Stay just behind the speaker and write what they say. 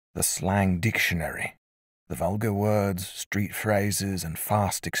The Slang Dictionary, the vulgar words, street phrases, and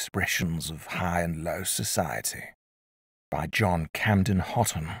fast expressions of high and low society, by John Camden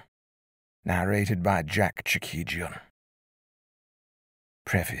Houghton, narrated by Jack Chickijian.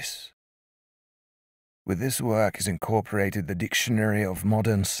 Preface. With this work is incorporated the Dictionary of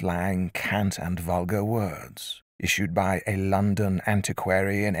Modern Slang, Cant, and Vulgar Words, issued by a London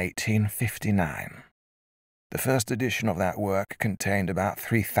antiquary in 1859. The first edition of that work contained about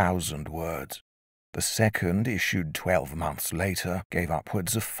 3,000 words. The second, issued 12 months later, gave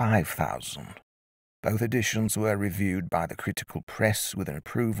upwards of 5,000. Both editions were reviewed by the critical press with an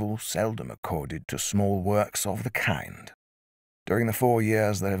approval seldom accorded to small works of the kind. During the 4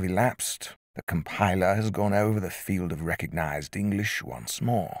 years that have elapsed, the compiler has gone over the field of recognized English once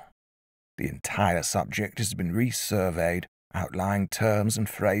more. The entire subject has been resurveyed, outlying terms and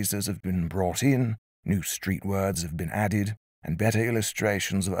phrases have been brought in, new street words have been added, and better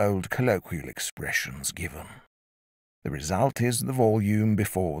illustrations of old colloquial expressions given. The result is the volume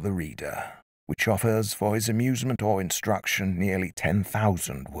before the reader, which offers for his amusement or instruction nearly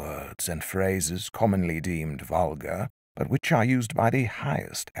 10,000 words and phrases commonly deemed vulgar, but which are used by the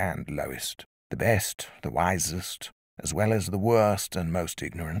highest and lowest, the best, the wisest, as well as the worst and most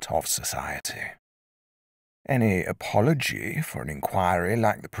ignorant of society. Any apology for an inquiry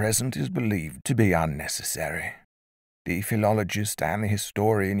like the present is believed to be unnecessary. The philologist and the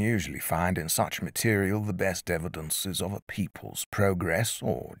historian usually find in such material the best evidences of a people's progress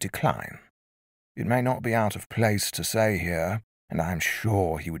or decline. It may not be out of place to say here, and I am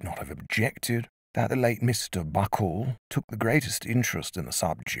sure he would not have objected, that the late Mr. Buckle took the greatest interest in the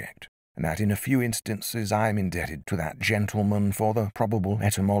subject, and that in a few instances I am indebted to that gentleman for the probable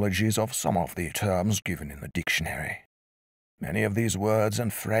etymologies of some of the terms given in the dictionary. Many of these words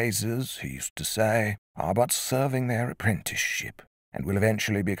and phrases, he used to say, are but serving their apprenticeship, and will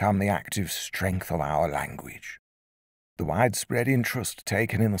eventually become the active strength of our language. The widespread interest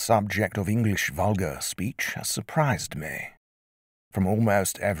taken in the subject of English vulgar speech has surprised me. From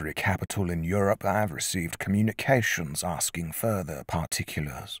almost every capital in Europe I have received communications asking further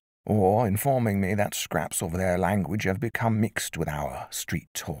particulars, or informing me that scraps of their language have become mixed with our street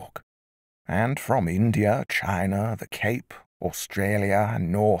talk. And from India, China, the Cape, Australia,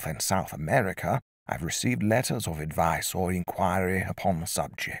 and North and South America, I have received letters of advice or inquiry upon the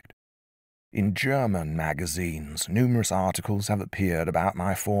subject. In German magazines, numerous articles have appeared about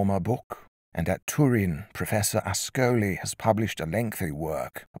my former book, and at Turin, Professor Ascoli has published a lengthy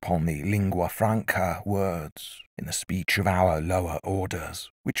work upon the lingua franca words in the speech of our lower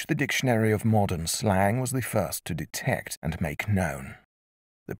orders, which the Dictionary of Modern Slang was the first to detect and make known.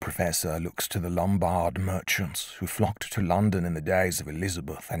 The professor looks to the Lombard merchants who flocked to London in the days of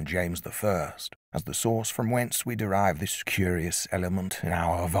Elizabeth and James I as the source from whence we derive this curious element in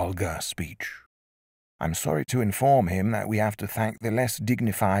our vulgar speech. I am sorry to inform him that we have to thank the less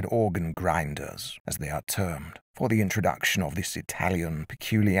dignified organ grinders, as they are termed, for the introduction of this Italian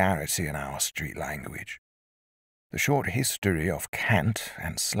peculiarity in our street language. The short history of cant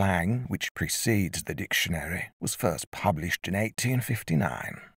and slang, which precedes the dictionary, was first published in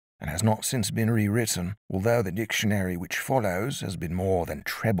 1859, and has not since been rewritten, although the dictionary which follows has been more than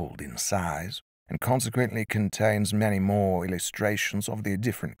trebled in size, and consequently contains many more illustrations of the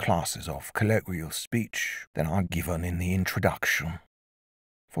different classes of colloquial speech than are given in the introduction.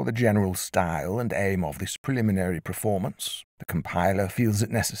 For the general style and aim of this preliminary performance, the compiler feels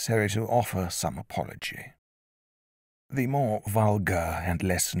it necessary to offer some apology. The more vulgar and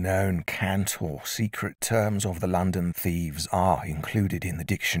less known cant or secret terms of the London thieves are included in the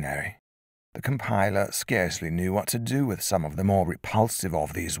dictionary. The compiler scarcely knew what to do with some of the more repulsive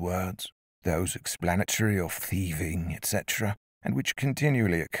of these words, those explanatory of thieving, etc., and which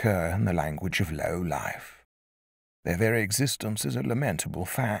continually occur in the language of low life. Their very existence is a lamentable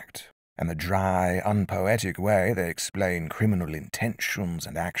fact, and the dry, unpoetic way they explain criminal intentions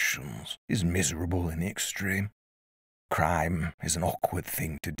and actions is miserable in the extreme. Crime is an awkward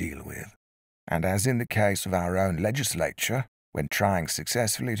thing to deal with, and as in the case of our own legislature, when trying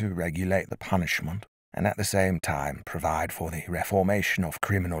successfully to regulate the punishment, and at the same time provide for the reformation of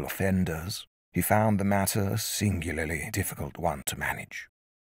criminal offenders, he found the matter a singularly difficult one to manage.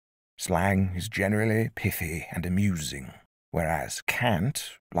 Slang is generally pithy and amusing, whereas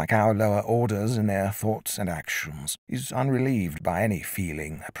cant, like our lower orders in their thoughts and actions, is unrelieved by any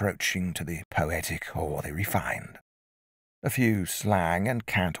feeling approaching to the poetic or the refined. A few slang and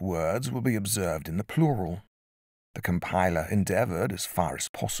cant words will be observed in the plural. The compiler endeavored, as far as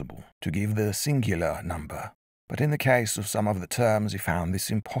possible, to give the singular number, but in the case of some of the terms he found this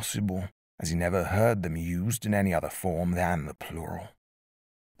impossible, as he never heard them used in any other form than the plural.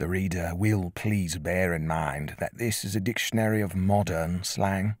 The reader will please bear in mind that this is a dictionary of modern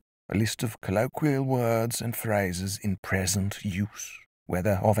slang, a list of colloquial words and phrases in present use,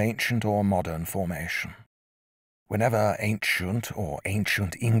 whether of ancient or modern formation. Whenever ancient or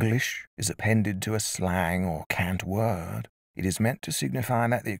ancient English is appended to a slang or cant word, it is meant to signify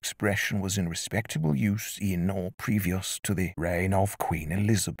that the expression was in respectable use in or previous to the reign of Queen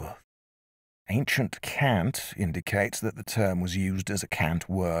Elizabeth. Ancient cant indicates that the term was used as a cant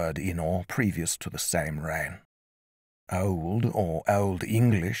word in or previous to the same reign. Old or Old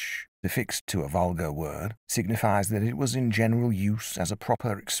English, affixed to a vulgar word, signifies that it was in general use as a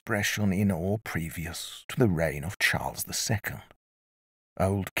proper expression in or previous to the reign of Charles II.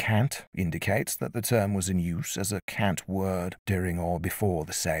 Old cant indicates that the term was in use as a cant word during or before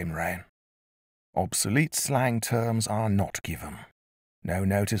the same reign. Obsolete slang terms are not given. No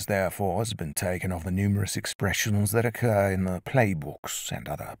notice, therefore, has been taken of the numerous expressions that occur in the playbooks and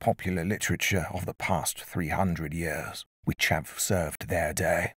other popular literature of the past 300 years, which have served their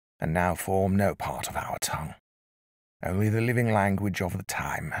day, and now form no part of our tongue. Only the living language of the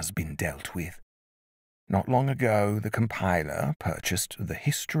time has been dealt with. Not long ago, the compiler purchased The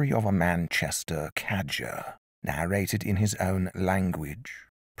History of a Manchester Cadger, narrated in his own language,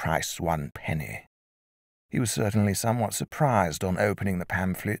 price 1 penny. He was certainly somewhat surprised on opening the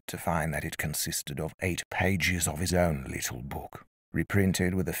pamphlet to find that it consisted of 8 pages of his own little book,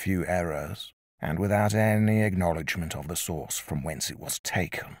 reprinted with a few errors, and without any acknowledgment of the source from whence it was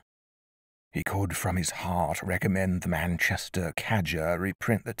taken. He could from his heart recommend the Manchester Cadger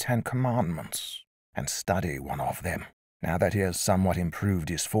reprint the 10 Commandments, and study one of them, now that he has somewhat improved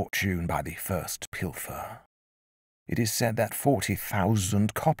his fortune by the first pilfer. It is said that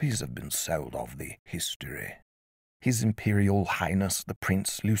 40,000 copies have been sold of the history. His Imperial Highness the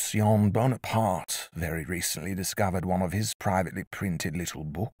Prince Lucien Bonaparte very recently discovered one of his privately printed little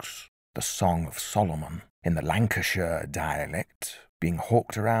books, The Song of Solomon, in the Lancashire dialect, being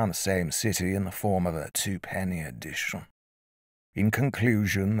hawked around the same city in the form of a 2-penny edition. In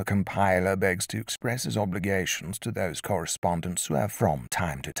conclusion, the compiler begs to express his obligations to those correspondents who have from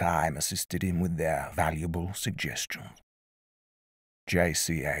time to time assisted him with their valuable suggestions.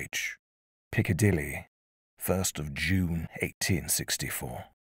 J.C.H. Piccadilly, 1st of June, 1864.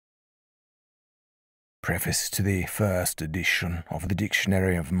 Preface to the first edition of the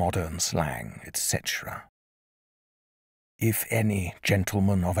Dictionary of Modern Slang, etc. If any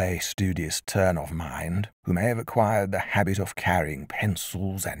gentleman of a studious turn of mind, who may have acquired the habit of carrying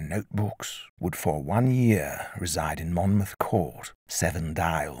pencils and notebooks, would for 1 year reside in Monmouth Court, 7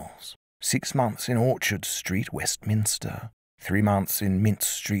 Dials, 6 months in Orchard Street, Westminster, 3 months in Mint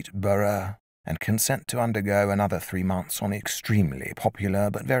Street, Borough, and consent to undergo another 3 months on the extremely popular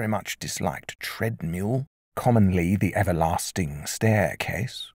but very much disliked treadmill, commonly the everlasting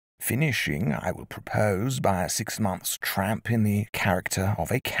staircase, finishing, I will propose, by a 6 months' tramp in the character of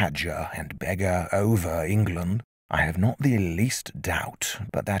a cadger and beggar over England, I have not the least doubt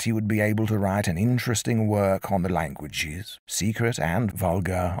but that he would be able to write an interesting work on the languages, secret and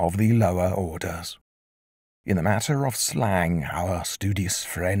vulgar, of the lower orders. In the matter of slang, our studious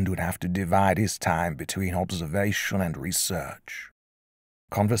friend would have to divide his time between observation and research.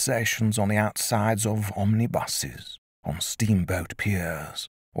 Conversations on the outsides of omnibuses, on steamboat piers,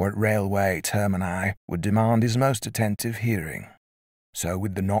 or at railway termini would demand his most attentive hearing. So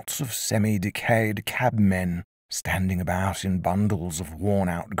with the knots of semi-decayed cabmen standing about in bundles of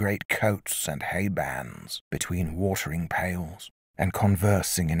worn-out greatcoats and hay-bands between watering pails, and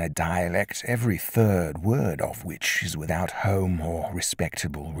conversing in a dialect every third word of which is without home or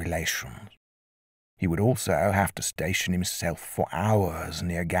respectable relations. He would also have to station himself for hours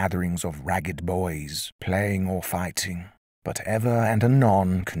near gatherings of ragged boys, playing or fighting, but ever and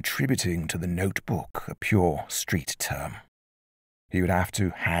anon contributing to the notebook a pure street term. He would have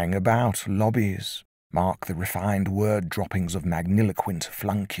to hang about lobbies, mark the refined word-droppings of magniloquent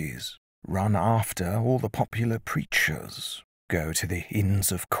flunkies, run after all the popular preachers, go to the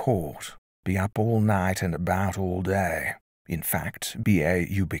Inns of Court, be up all night and about all day, in fact, be a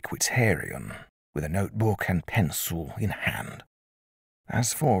ubiquitarian, with a notebook and pencil in hand.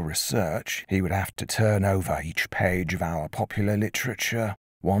 As for research, he would have to turn over each page of our popular literature,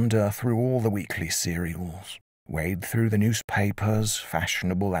 wander through all the weekly serials, wade through the newspapers,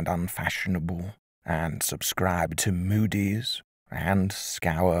 fashionable and unfashionable, and subscribe to Moody's, and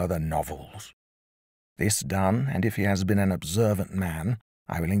scour the novels. This done, and if he has been an observant man,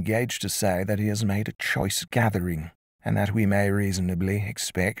 I will engage to say that he has made a choice gathering, and that we may reasonably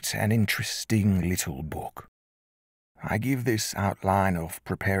expect an interesting little book. I give this outline of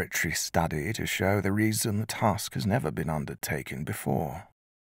preparatory study to show the reason the task has never been undertaken before.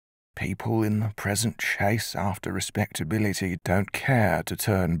 People in the present chase after respectability don't care to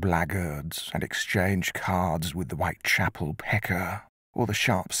turn blackguards and exchange cards with the Whitechapel pecker or the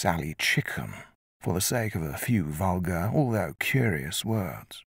Sharp Sally chicken for the sake of a few vulgar, although curious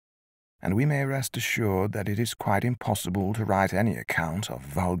words. And we may rest assured that it is quite impossible to write any account of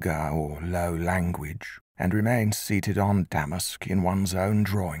vulgar or low language and remain seated on damask in one's own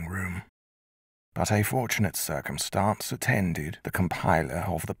drawing-room. But a fortunate circumstance attended the compiler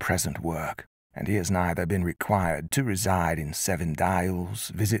of the present work, and he has neither been required to reside in Seven Dials,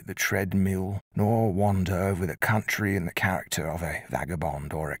 visit the treadmill, nor wander over the country in the character of a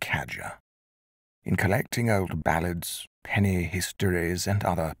vagabond or a cadger. In collecting old ballads, penny histories, and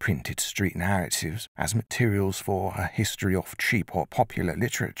other printed street narratives as materials for a history of cheap or popular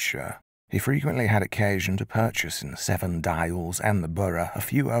literature, he frequently had occasion to purchase in Seven Dials and the Borough a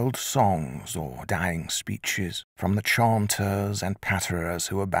few old songs or dying speeches from the chaunters and patterers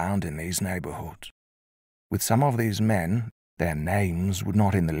who abound in these neighbourhoods. With some of these men, their names would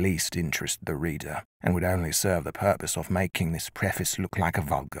not in the least interest the reader, and would only serve the purpose of making this preface look like a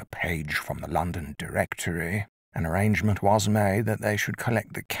vulgar page from the London Directory. An arrangement was made that they should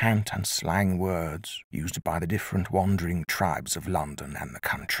collect the cant and slang words used by the different wandering tribes of London and the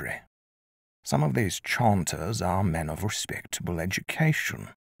country. Some of these chaunters are men of respectable education,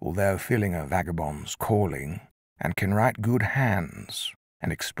 although filling a vagabond's calling, and can write good hands,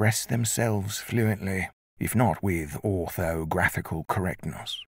 and express themselves fluently, if not with orthographical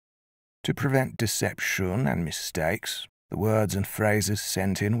correctness. To prevent deception and mistakes, the words and phrases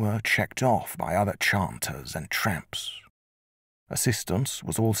sent in were checked off by other chaunters and tramps. Assistance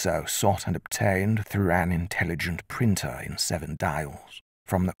was also sought and obtained through an intelligent printer in Seven Dials,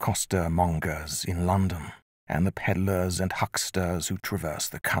 from the costermongers in London, and the peddlers and hucksters who traverse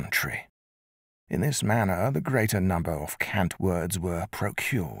the country. In this manner the greater number of cant words were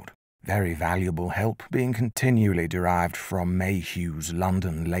procured, very valuable help being continually derived from Mayhew's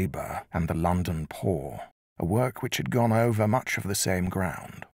London Labour and the London Poor, a work which had gone over much of the same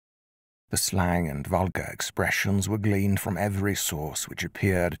ground. The slang and vulgar expressions were gleaned from every source which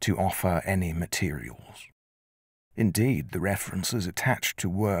appeared to offer any materials. Indeed, the references attached to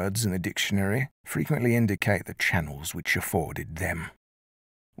words in the dictionary frequently indicate the channels which afforded them.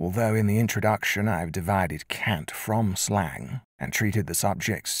 Although in the introduction I have divided cant from slang and treated the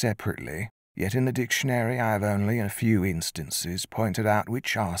subjects separately, yet in the dictionary I have only in a few instances pointed out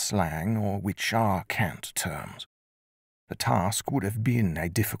which are slang or which are cant terms. The task would have been a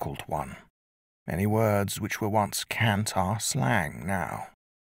difficult one. Many words which were once cant are slang now.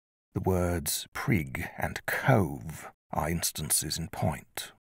 The words prig and cove are instances in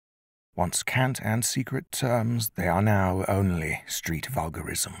point. Once cant and secret terms, they are now only street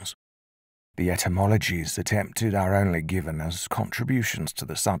vulgarisms. The etymologies attempted are only given as contributions to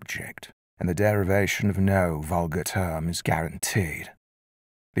the subject, and the derivation of no vulgar term is guaranteed.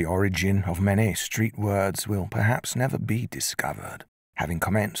 The origin of many street words will perhaps never be discovered, having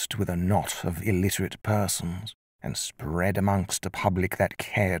commenced with a knot of illiterate persons, and spread amongst a public that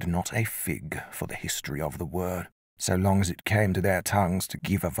cared not a fig for the history of the word, so long as it came to their tongues to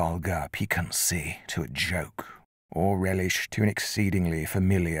give a vulgar piquancy to a joke, or relish to an exceedingly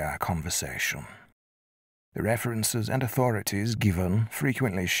familiar conversation. The references and authorities given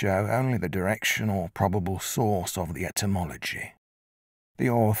frequently show only the direction or probable source of the etymology. The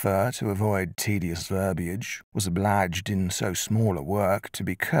author, to avoid tedious verbiage, was obliged in so small a work to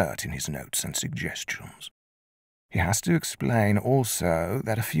be curt in his notes and suggestions. He has to explain also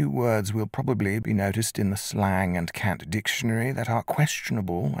that a few words will probably be noticed in the Slang and Cant Dictionary that are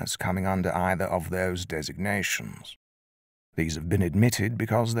questionable as coming under either of those designations. These have been admitted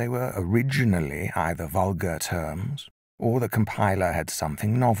because they were originally either vulgar terms, or the compiler had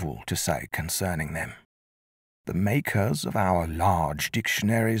something novel to say concerning them. The makers of our large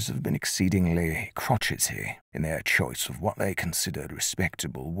dictionaries have been exceedingly crotchety in their choice of what they considered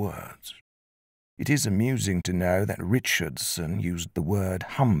respectable words. It is amusing to know that Richardson used the word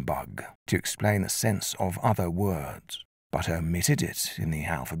humbug to explain the sense of other words, but omitted it in the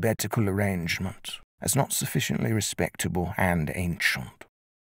alphabetical arrangement as not sufficiently respectable and ancient.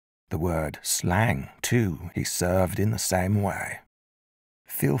 The word slang, too, he served in the same way.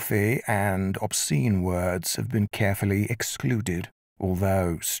 Filthy and obscene words have been carefully excluded,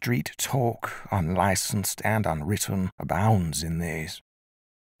 although street talk, unlicensed and unwritten, abounds in these.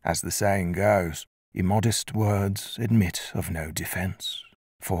 As the saying goes, immodest words admit of no defence,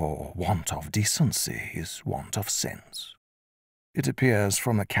 for want of decency is want of sense. It appears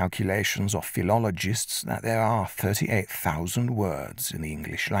from the calculations of philologists that there are 38,000 words in the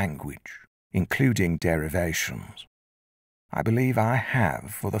English language, including derivations. I believe I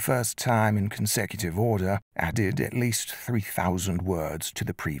have, for the first time in consecutive order, added at least 3,000 words to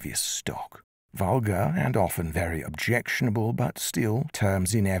the previous stock. Vulgar and often very objectionable, but still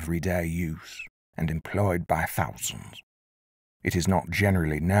terms in everyday use, and employed by thousands. It is not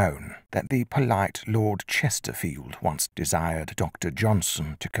generally known that the polite Lord Chesterfield once desired Dr.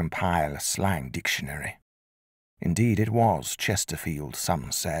 Johnson to compile a slang dictionary. Indeed, it was Chesterfield,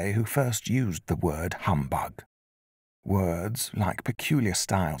 some say, who first used the word humbug. Words, like peculiar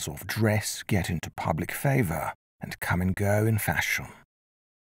styles of dress, get into public favour and come and go in fashion.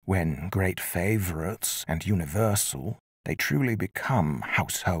 When great favourites and universal, they truly become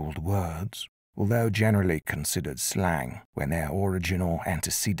household words, although generally considered slang when their origin or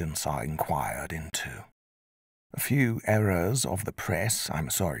antecedents are inquired into. A few errors of the press, I'm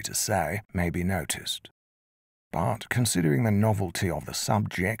sorry to say, may be noticed. But considering the novelty of the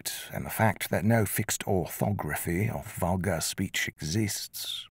subject and the fact that no fixed orthography of vulgar speech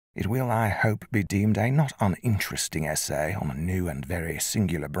exists, it will, I hope, be deemed a not uninteresting essay on a new and very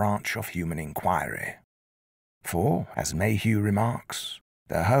singular branch of human inquiry. For, as Mayhew remarks,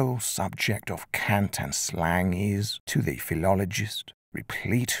 the whole subject of cant and slang is, to the philologist,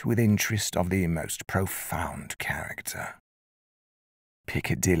 replete with interest of the most profound character.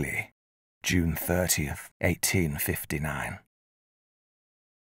 Piccadilly, June 30th, 1859.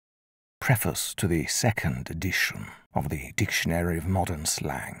 Preface to the second edition of the Dictionary of Modern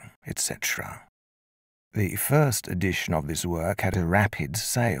Slang, etc. The first edition of this work had a rapid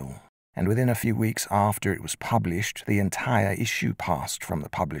sale, and within a few weeks after it was published, the entire issue passed from the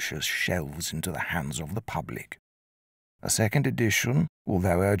publisher's shelves into the hands of the public. A second edition,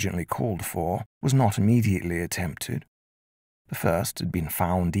 although urgently called for, was not immediately attempted. The first had been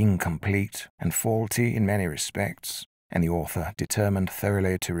found incomplete and faulty in many respects, and the author determined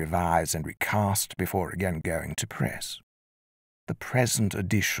thoroughly to revise and recast before again going to press. The present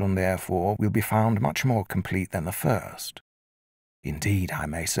edition, therefore, will be found much more complete than the first. Indeed, I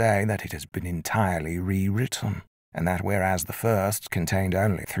may say that it has been entirely rewritten, and that whereas the first contained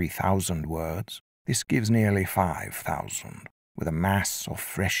only 3,000 words, this gives nearly 5,000, with a mass of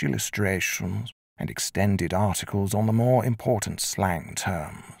fresh illustrations and extended articles on the more important slang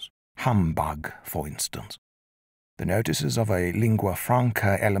terms. Humbug, for instance. The notices of a lingua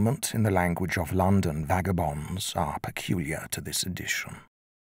franca element in the language of London vagabonds are peculiar to this edition.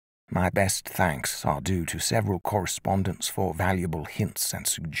 My best thanks are due to several correspondents for valuable hints and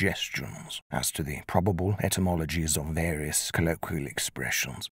suggestions as to the probable etymologies of various colloquial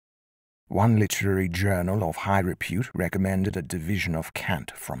expressions. One literary journal of high repute recommended a division of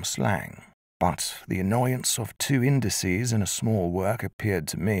cant from slang, but the annoyance of 2 indices in a small work appeared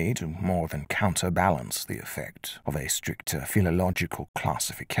to me to more than counterbalance the effect of a stricter philological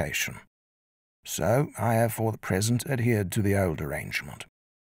classification. So I have for the present adhered to the old arrangement.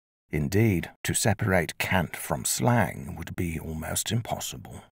 Indeed, to separate cant from slang would be almost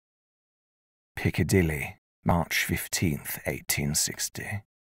impossible. Piccadilly, March 15th, 1860.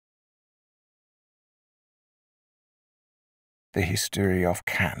 The History of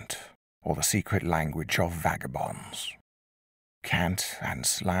Cant, or the Secret Language of Vagabonds. Cant and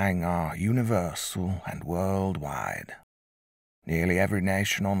slang are universal and worldwide. Nearly every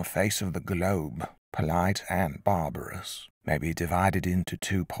nation on the face of the globe, polite and barbarous, may be divided into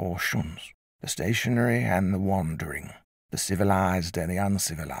 2 portions, the stationary and the wandering, the civilized and the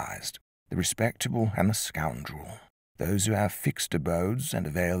uncivilized, the respectable and the scoundrel, those who have fixed abodes and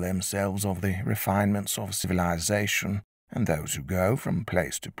avail themselves of the refinements of civilization, and those who go from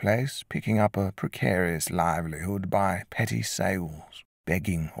place to place, picking up a precarious livelihood by petty sales,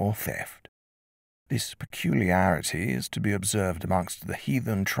 begging or theft. This peculiarity is to be observed amongst the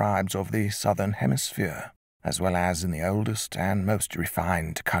heathen tribes of the southern hemisphere, as well as in the oldest and most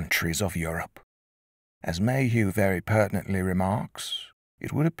refined countries of Europe. As Mayhew very pertinently remarks,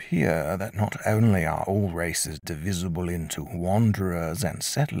 it would appear that not only are all races divisible into wanderers and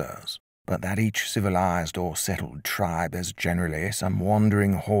settlers, but that each civilized or settled tribe has generally some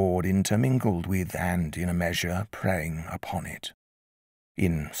wandering horde intermingled with and, in a measure, preying upon it.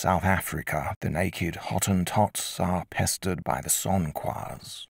 In South Africa, the naked Hottentots are pestered by the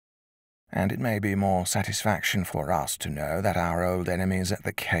Sonquas, and it may be more satisfaction for us to know that our old enemies at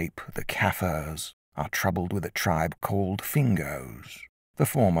the Cape, the Kaffirs, are troubled with a tribe called Fingoes. The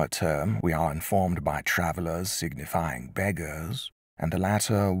former term, we are informed by travellers, signifying beggars, and the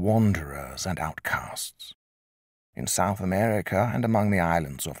latter wanderers and outcasts. In South America and among the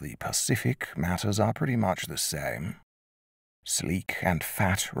islands of the Pacific, matters are pretty much the same. sleek and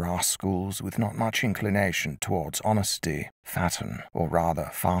fat rascals with not much inclination towards honesty, fatten, or rather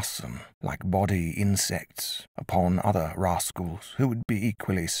fasten, like body insects, upon other rascals who would be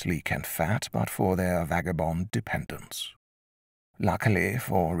equally sleek and fat but for their vagabond dependence. Luckily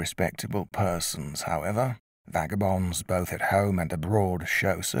for respectable persons, however, vagabonds both at home and abroad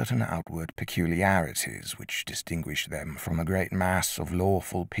show certain outward peculiarities which distinguish them from the great mass of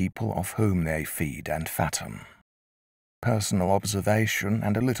lawful people of whom they feed and fatten. Personal observation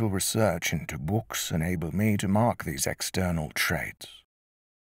and a little research into books enable me to mark these external traits.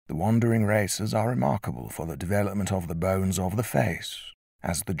 The wandering races are remarkable for the development of the bones of the face,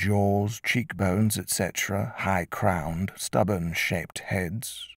 as the jaws, cheekbones, etc., high-crowned, stubborn-shaped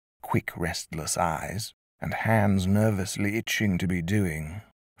heads, quick restless eyes, and hands nervously itching to be doing,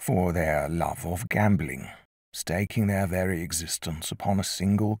 for their love of gambling, staking their very existence upon a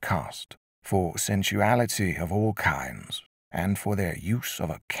single cast, for sensuality of all kinds, and for their use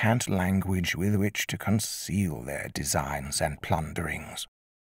of a cant language with which to conceal their designs and plunderings.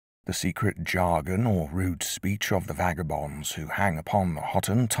 The secret jargon or rude speech of the vagabonds who hang upon the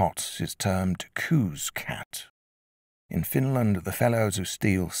Hottentots is termed coos-cat. In Finland, the fellows who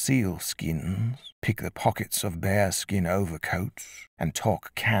steal seal skins, pick the pockets of bearskin overcoats, and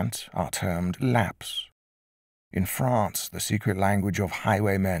talk cant are termed laps. In France, the secret language of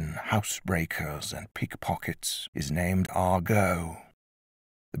highwaymen, housebreakers, and pickpockets is named argot.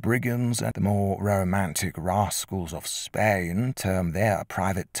 The brigands and the more romantic rascals of Spain term their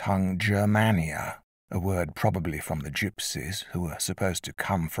private tongue Germania, a word probably from the gypsies who were supposed to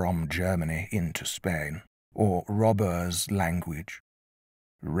come from Germany into Spain, or robbers' language.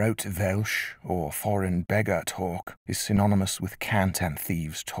 Rote-Welsch, or foreign beggar talk, is synonymous with cant and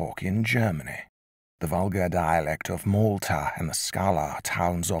thieves' talk in Germany. The vulgar dialect of Malta and the Scala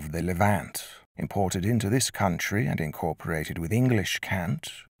towns of the Levant, imported into this country and incorporated with English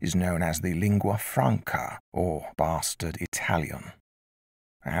cant, is known as the lingua franca, or bastard Italian.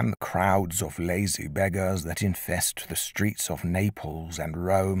 And the crowds of lazy beggars that infest the streets of Naples and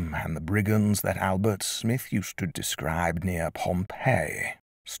Rome, and the brigands that Albert Smith used to describe near Pompeii,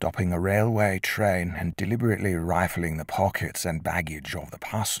 stopping a railway train and deliberately rifling the pockets and baggage of the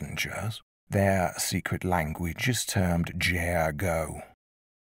passengers, their secret language is termed jergo.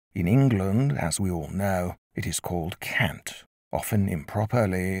 In England, as we all know, it is called cant, often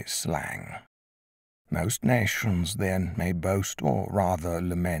improperly slang. Most nations, then, may boast or rather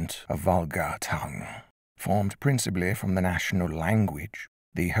lament a vulgar tongue, formed principally from the national language,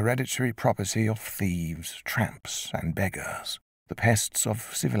 the hereditary property of thieves, tramps, and beggars, the pests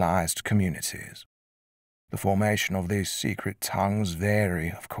of civilized communities. The formation of these secret tongues vary,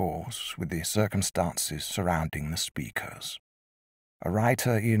 of course, with the circumstances surrounding the speakers. A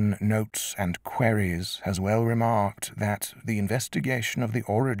writer in Notes and Queries has well remarked that the investigation of the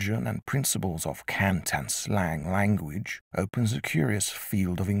origin and principles of cant and slang language opens a curious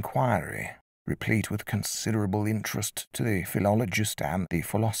field of inquiry, replete with considerable interest to the philologist and the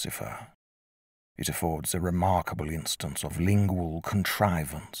philosopher. It affords a remarkable instance of lingual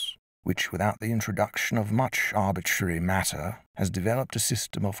contrivance, which, without the introduction of much arbitrary matter, has developed a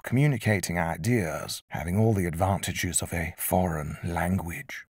system of communicating ideas having all the advantages of a foreign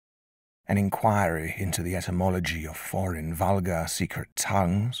language. An inquiry into the etymology of foreign vulgar secret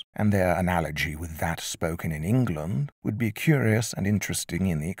tongues and their analogy with that spoken in England would be curious and interesting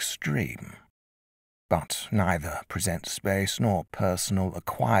in the extreme. But neither present space nor personal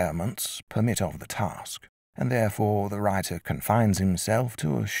acquirements permit of the task, and therefore the writer confines himself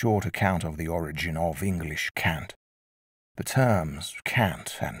to a short account of the origin of English cant. The terms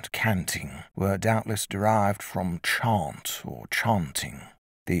cant and canting were doubtless derived from chant or chanting,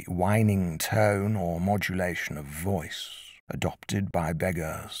 the whining tone or modulation of voice adopted by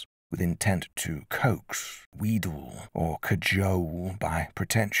beggars with intent to coax, wheedle, or cajole by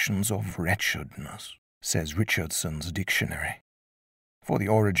pretensions of wretchedness, says Richardson's Dictionary. For the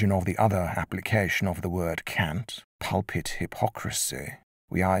origin of the other application of the word cant, pulpit hypocrisy,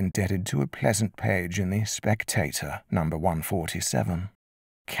 we are indebted to a pleasant page in the Spectator, number 147.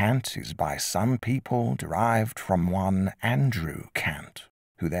 Cant is by some people derived from one Andrew Cant,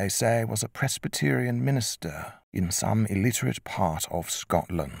 who they say was a Presbyterian minister in some illiterate part of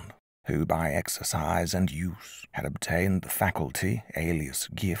Scotland, who by exercise and use had obtained the faculty, alias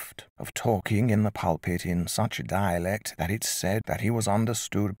gift, of talking in the pulpit in such a dialect that it said that he was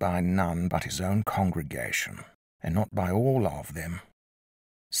understood by none but his own congregation, and not by all of them.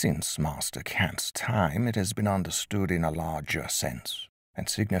 Since Master Cant's time it has been understood in a larger sense, and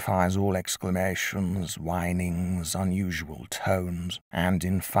signifies all exclamations, whinings, unusual tones, and,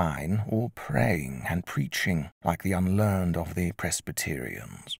 in fine, all praying and preaching, like the unlearned of the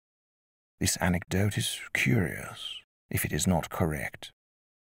Presbyterians. This anecdote is curious, if it is not correct.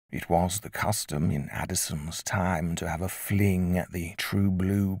 It was the custom in Addison's time to have a fling at the true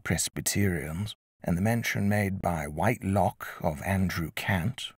blue Presbyterians, and the mention made by Whitelock of Andrew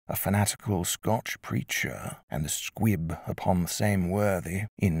Cant, a fanatical Scotch preacher, and the squib upon the same worthy,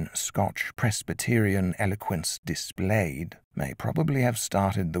 in Scotch Presbyterian eloquence displayed, may probably have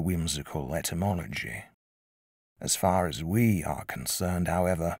started the whimsical etymology. As far as we are concerned,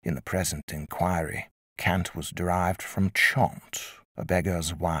 however, in the present inquiry, cant was derived from chaunt, a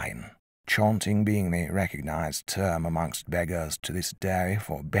beggar's whine, chaunting being the recognized term amongst beggars to this day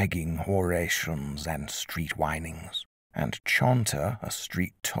for begging orations and street whinings, and chaunter, a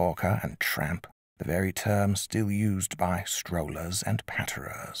street talker and tramp, the very term still used by strollers and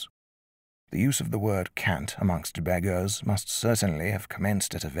patterers. The use of the word cant amongst beggars must certainly have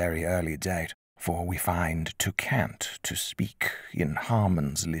commenced at a very early date, for we find to cant, to speak, in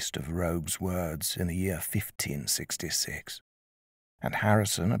Harman's list of rogues' words in the year 1566. And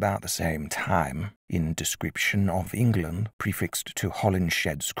Harrison, about the same time, in Description of England, prefixed to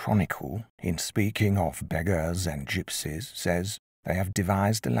Holinshed's Chronicle, in speaking of beggars and gypsies, says, "They have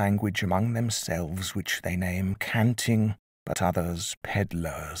devised a language among themselves which they name canting, but others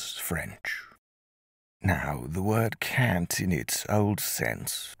pedlars' French." Now, the word cant in its old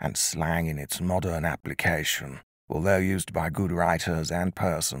sense, and slang in its modern application, although used by good writers and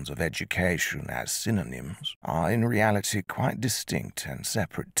persons of education as synonyms, are in reality quite distinct and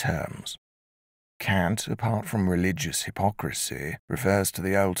separate terms. Cant, apart from religious hypocrisy, refers to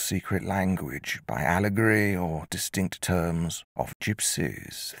the old secret language, by allegory or distinct terms, of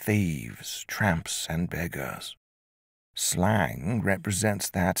gypsies, thieves, tramps, and beggars. Slang represents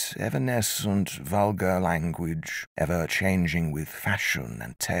that evanescent, vulgar language, ever changing with fashion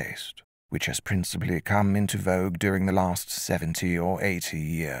and taste, which has principally come into vogue during the last 70 or 80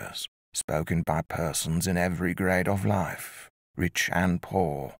 years, spoken by persons in every grade of life, rich and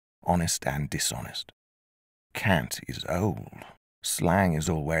poor, honest and dishonest. Cant is old. Slang is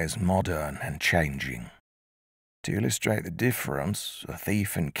always modern and changing. To illustrate the difference, a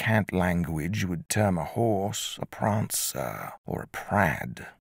thief in cant language would term a horse a prancer or a prad,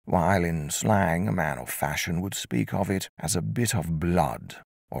 while in slang a man of fashion would speak of it as a bit of blood,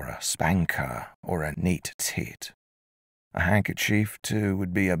 or a spanker, or a neat tit. A handkerchief, too,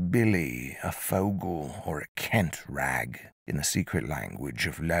 would be a billy, a fogle, or a Kent rag, in the secret language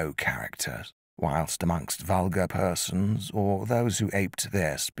of low characters, whilst amongst vulgar persons, or those who aped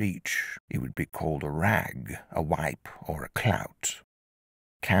their speech, it would be called a rag, a wipe, or a clout.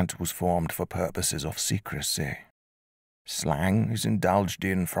 Cant was formed for purposes of secrecy. Slang is indulged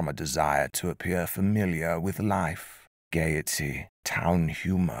in from a desire to appear familiar with life, gaiety, town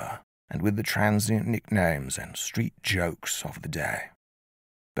humour, and with the transient nicknames and street jokes of the day.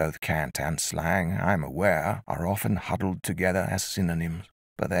 Both cant and slang, I am aware, are often huddled together as synonyms,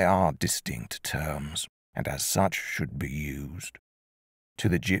 but they are distinct terms, and as such should be used. To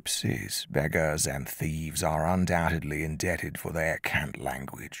the gypsies, beggars and thieves are undoubtedly indebted for their cant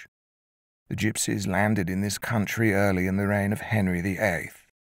language. The gypsies landed in this country early in the reign of Henry VIII.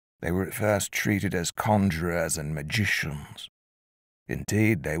 They were at first treated as conjurers and magicians.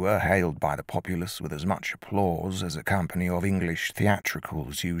 Indeed, they were hailed by the populace with as much applause as a company of English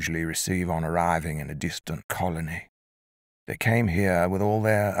theatricals usually receive on arriving in a distant colony. They came here with all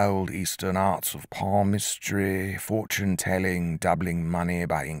their old Eastern arts of palmistry, fortune-telling, doubling money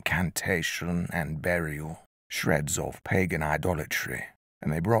by incantation and burial, shreds of pagan idolatry,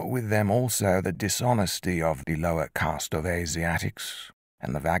 and they brought with them also the dishonesty of the lower caste of Asiatics,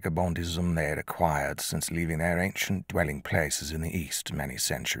 and the vagabondism they had acquired since leaving their ancient dwelling places in the East many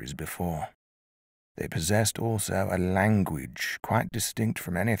centuries before. They possessed also a language quite distinct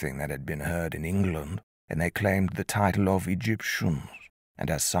from anything that had been heard in England, and they claimed the title of Egyptians,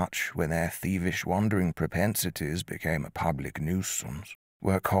 and as such, when their thievish wandering propensities became a public nuisance,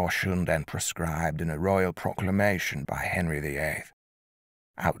 were cautioned and proscribed in a royal proclamation by Henry VIII.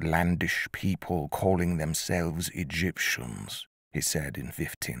 Outlandish people calling themselves Egyptians, he said in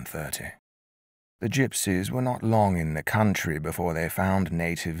 1530. The gypsies were not long in the country before they found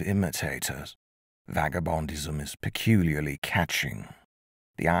native imitators. Vagabondism is peculiarly catching.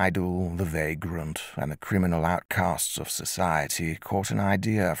 The idle, the vagrant, and the criminal outcasts of society caught an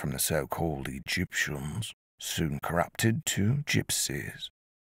idea from the so-called Egyptians, soon corrupted to gypsies.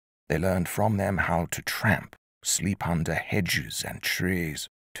 They learned from them how to tramp, sleep under hedges and trees,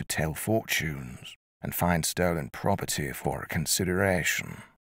 to tell fortunes, and find stolen property for a consideration,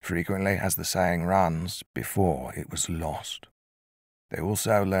 frequently, as the saying runs, before it was lost. They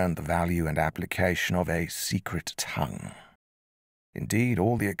also learned the value and application of a secret tongue. Indeed,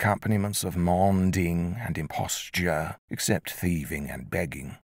 all the accompaniments of maunding and imposture, except thieving and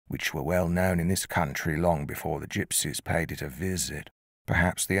begging, which were well known in this country long before the gypsies paid it a visit,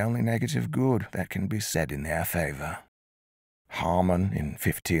 perhaps the only negative good that can be said in their favour. Harman, in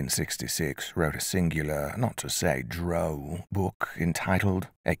 1566, wrote a singular, not to say droll, book entitled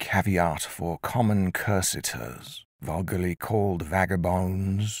A Caveat for Common Cursitors, vulgarly called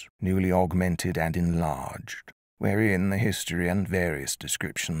Vagabonds, newly augmented and enlarged, wherein the history and various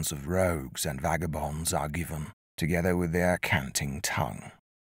descriptions of rogues and vagabonds are given, together with their canting tongue.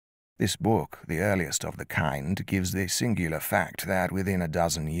 This book, the earliest of the kind, gives the singular fact that within a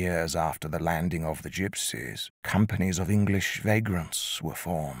dozen years after the landing of the gypsies, companies of English vagrants were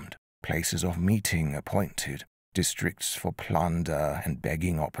formed, places of meeting appointed, districts for plunder and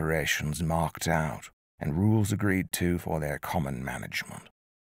begging operations marked out, and rules agreed to for their common management.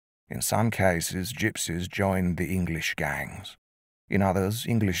 In some cases, gypsies joined the English gangs. In others,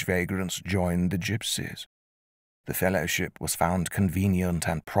 English vagrants joined the gypsies. The fellowship was found convenient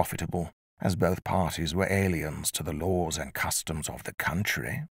and profitable, as both parties were aliens to the laws and customs of the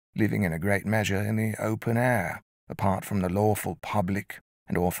country, living in a great measure in the open air, apart from the lawful public,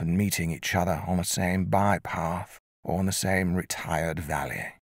 and often meeting each other on the same bypath or in the same retired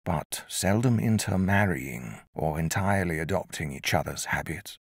valley, but seldom intermarrying or entirely adopting each other's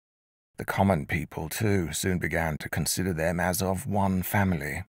habits. The common people, too, soon began to consider them as of one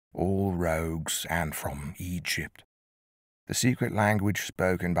family, all rogues and from Egypt. The secret language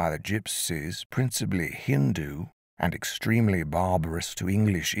spoken by the gypsies, principally Hindu and extremely barbarous to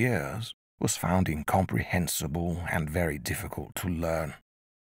English ears, was found incomprehensible and very difficult to learn.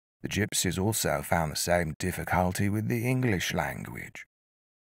 The gypsies also found the same difficulty with the English language.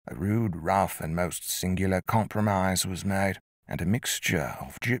 A rude, rough, and most singular compromise was made, and a mixture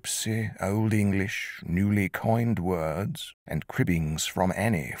of gypsy, Old English, newly coined words, and cribbings from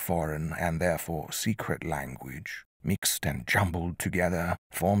any foreign and therefore secret language, mixed and jumbled together,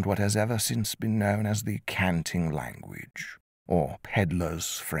 formed what has ever since been known as the canting language, or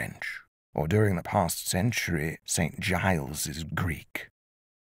peddler's French, or during the past century, St. Giles's Greek.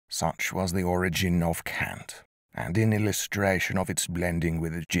 Such was the origin of cant, and in illustration of its blending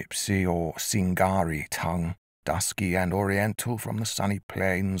with the gypsy or Singari tongue, dusky and oriental from the sunny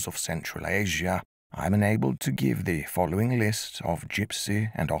plains of Central Asia, I am enabled to give the following list of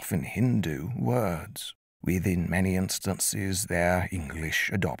gypsy and often Hindu words, with in many instances their English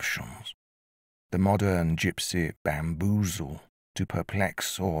adoptions. The modern gypsy bamboozle, to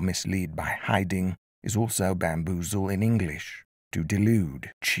perplex or mislead by hiding, is also bamboozle in English, to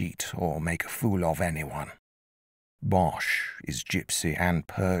delude, cheat, or make a fool of anyone. Bosh is gypsy and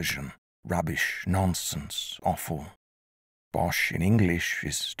Persian, rubbish, nonsense, offal. Bosh in English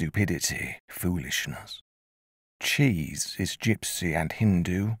is stupidity, foolishness. Cheese is gypsy and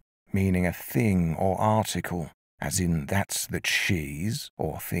Hindu, meaning a thing or article, as in that's the cheese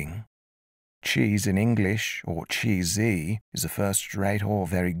or thing. Cheese in English, or cheesy, is a first-rate or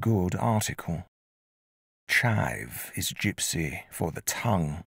very good article. Chive is gypsy for the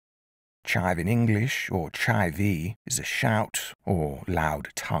tongue. Chive in English, or chivey, is a shout or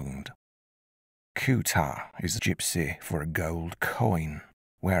loud-tongued. Kuta is gypsy for a gold coin,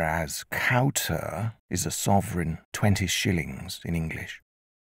 whereas kauter is a sovereign, 20 shillings in English.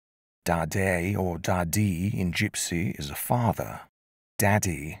 Dade or dadi in gypsy is a father.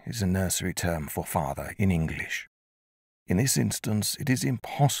 Daddy is a nursery term for father in English. In this instance, it is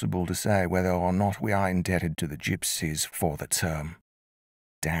impossible to say whether or not we are indebted to the gypsies for the term.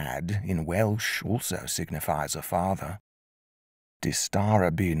 Dad in Welsh also signifies a father.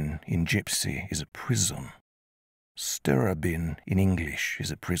 Distarabin in gypsy is a prison. Stirrabin in English is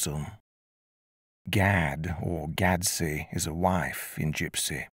a prison. Gad or gadsy is a wife in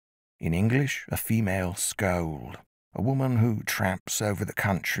gypsy. In English, a female scold, a woman who tramps over the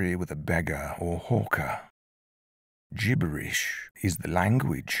country with a beggar or hawker. Gibberish is the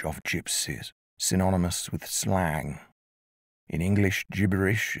language of gypsies, synonymous with slang. In English,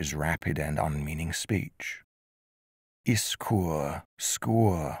 gibberish is rapid and unmeaning speech. Iskur,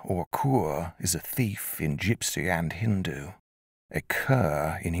 skur, or kur is a thief in gypsy and Hindu. A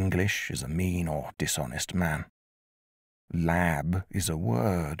cur in English is a mean or dishonest man. Lab is a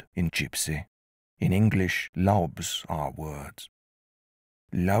word in gypsy. In English, lobs are words.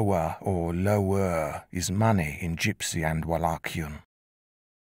 Lower or lower is money in gypsy and Wallachian.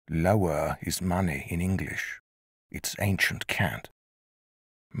 Lower is money in English. It's ancient cant.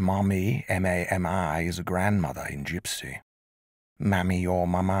 Mummy, M-A-M-I, is a grandmother in Gypsy. Mammy or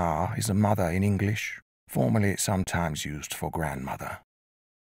mama is a mother in English, formerly sometimes used for grandmother.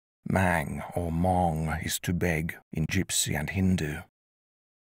 Mang or mong is to beg in Gypsy and Hindu.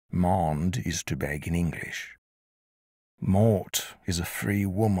 Mond is to beg in English. Mort is a free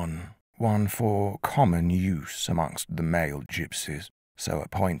woman, one for common use amongst the male gypsies, so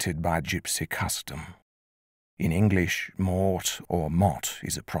appointed by gypsy custom. In English, mort or mot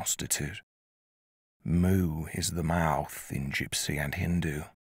is a prostitute. Mu is the mouth in Gypsy and Hindu.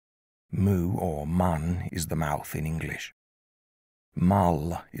 Mu or mun is the mouth in English.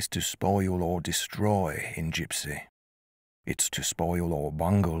 Mull is to spoil or destroy in Gypsy. It's to spoil or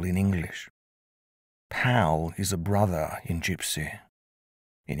bungle in English. Pal is a brother in Gypsy.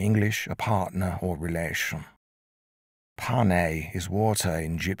 In English, a partner or relation. Pane is water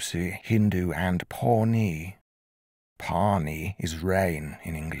in Gypsy, Hindu, and Pawnee. Pani is rain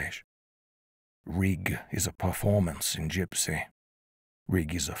in English. Rig is a performance in Gypsy.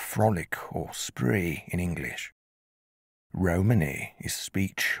 Rig is a frolic or spree in English. Romany is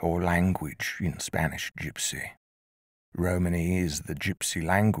speech or language in Spanish Gypsy. Romany is the Gypsy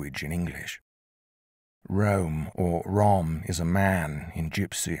language in English. Rome or Rom is a man in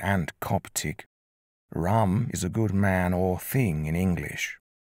Gypsy and Coptic. Rum is a good man or thing in English.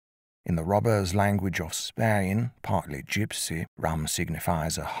 In the robbers' language of Spain, partly Gypsy, rum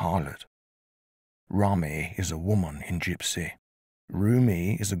signifies a harlot. Rummy is a woman in Gypsy.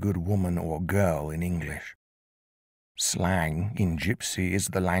 Rumi is a good woman or girl in English. Slang in Gypsy is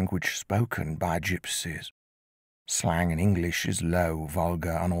the language spoken by Gypsies. Slang in English is low,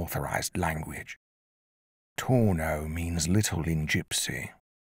 vulgar, unauthorized language. Torno means little in Gypsy.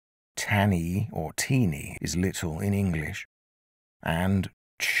 Tanny or teeny is little in English. And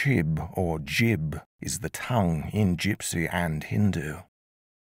chib or jib is the tongue in Gypsy and Hindu.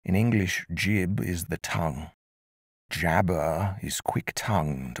 In English, jib is the tongue. Jabber is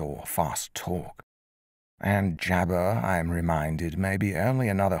quick-tongued or fast talk. And jabber, I am reminded, may be only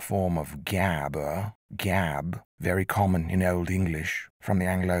another form of gabber, gab, very common in Old English, from the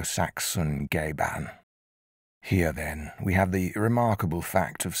Anglo-Saxon gaban. Here, then, we have the remarkable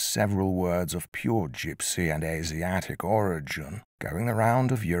fact of several words of pure Gypsy and Asiatic origin going the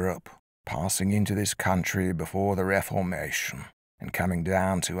round of Europe, passing into this country before the Reformation, and coming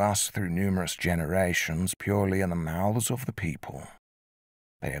down to us through numerous generations purely in the mouths of the people.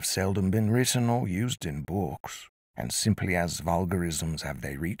 They have seldom been written or used in books, and simply as vulgarisms have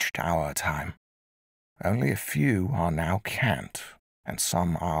they reached our time. Only a few are now cant, and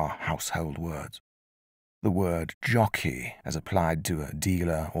some are household words. The word jockey, as applied to a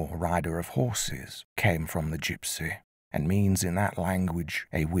dealer or rider of horses, came from the Gypsy, and means in that language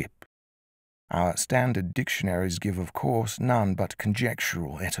a whip. Our standard dictionaries give, of course, none but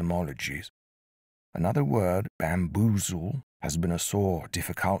conjectural etymologies. Another word, bamboozle, has been a sore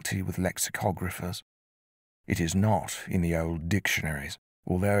difficulty with lexicographers. It is not in the old dictionaries,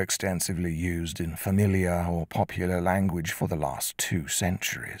 although extensively used in familiar or popular language for the last 2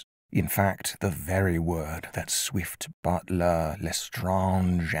 centuries. In fact, the very word that Swift, Butler,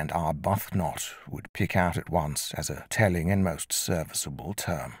 Lestrange, and Arbuthnot would pick out at once as a telling and most serviceable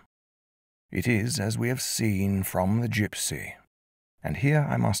term. It is, as we have seen, from the Gypsy, and here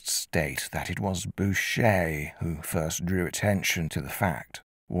I must state that it was Boucher who first drew attention to the fact,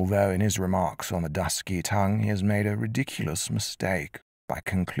 although in his remarks on the dusky tongue he has made a ridiculous mistake by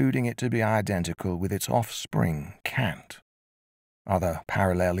concluding it to be identical with its offspring, cant. Other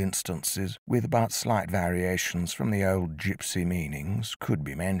parallel instances, with but slight variations from the old Gypsy meanings, could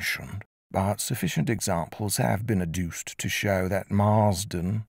be mentioned, but sufficient examples have been adduced to show that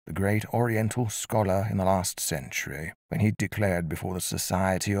Marsden, the great Oriental scholar in the last century, when he declared before the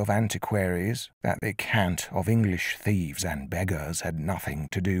Society of Antiquaries that the cant of English thieves and beggars had nothing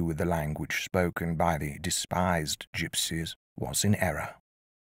to do with the language spoken by the despised Gypsies, was in error.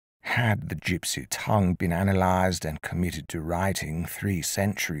 Had the Gypsy tongue been analyzed and committed to writing 3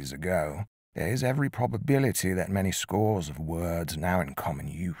 centuries ago, there is every probability that many scores of words now in common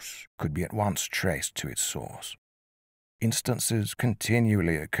use could be at once traced to its source. Instances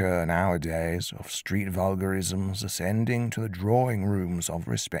continually occur nowadays of street vulgarisms ascending to the drawing rooms of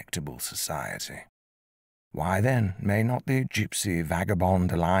respectable society. Why then may not the Gypsy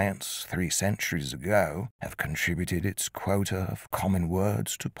Vagabond Alliance 3 centuries ago have contributed its quota of common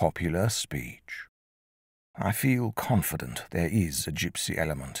words to popular speech? I feel confident there is a Gypsy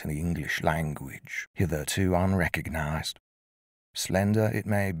element in the English language, hitherto unrecognized. Slender it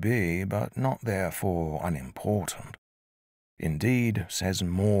may be, but not therefore unimportant. Indeed, says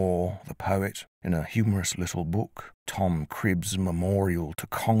Moore, the poet, in a humorous little book, Tom Cribb's Memorial to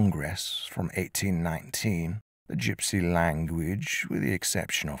Congress from 1819, the gypsy language, with the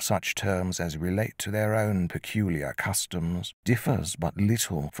exception of such terms as relate to their own peculiar customs, differs but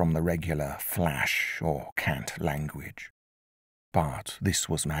little from the regular flash or cant language. But this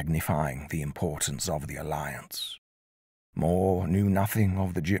was magnifying the importance of the alliance. Moore knew nothing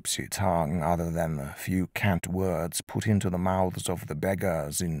of the gypsy tongue other than the few cant words put into the mouths of the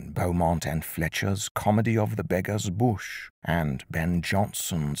beggars in Beaumont and Fletcher's Comedy of the Beggar's Bush, and Ben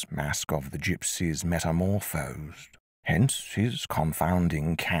Jonson's Masque of the Gypsies Metamorphosed. Hence his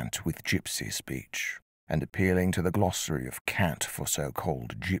confounding cant with gypsy speech, and appealing to the glossary of cant for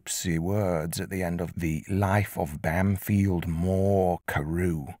so-called gypsy words at the end of the Life of Bamfield Moore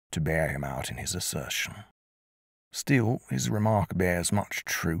Carew to bear him out in his assertion. Still, his remark bears much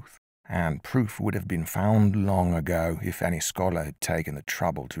truth, and proof would have been found long ago if any scholar had taken the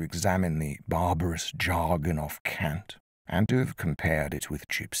trouble to examine the barbarous jargon of cant, and to have compared it with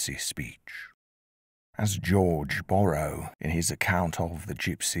gypsy speech. As George Borrow, in his account of the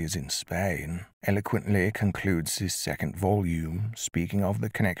gypsies in Spain, eloquently concludes his second volume, speaking of the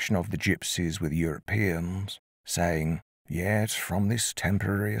connection of the gypsies with Europeans, saying, "Yet from this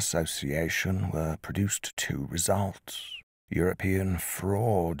temporary association were produced two results. European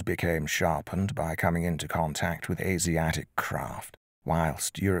fraud became sharpened by coming into contact with Asiatic craft,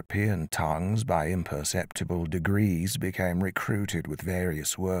 whilst European tongues by imperceptible degrees became recruited with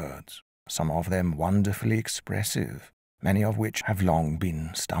various words, some of them wonderfully expressive, many of which have long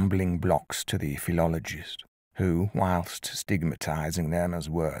been stumbling blocks to the philologist, who, whilst stigmatizing them as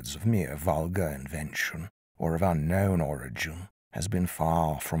words of mere vulgar invention, or of unknown origin, has been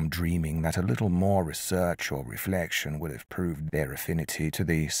far from dreaming that a little more research or reflection would have proved their affinity to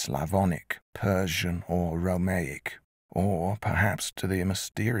the Slavonic, Persian, or Romaic, or perhaps to the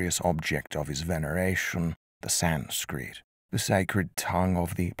mysterious object of his veneration, the Sanskrit, the sacred tongue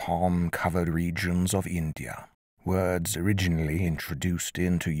of the palm-covered regions of India, words originally introduced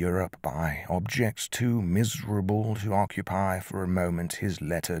into Europe by objects too miserable to occupy for a moment his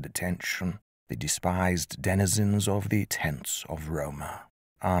lettered attention, the despised denizens of the tents of Roma."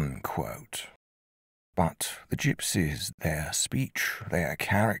 Unquote. But the gypsies, their speech, their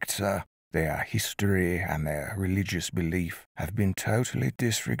character, their history, and their religious belief have been totally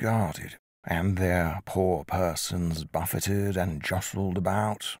disregarded, and their poor persons buffeted and jostled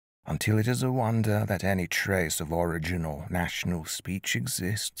about, until it is a wonder that any trace of origin or national speech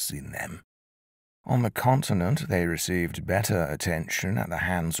exists in them. On the continent they received better attention at the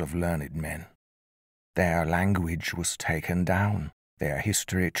hands of learned men. Their language was taken down, their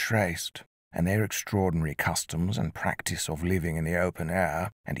history traced, and their extraordinary customs and practice of living in the open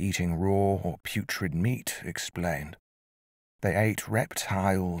air and eating raw or putrid meat explained. They ate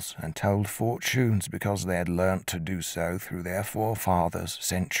reptiles and told fortunes because they had learnt to do so through their forefathers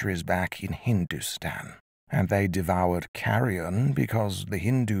centuries back in Hindustan, and they devoured carrion because the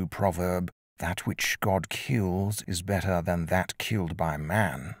Hindu proverb, "That which God kills is better than that killed by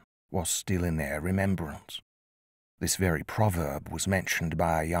man," was still in their remembrance. This very proverb was mentioned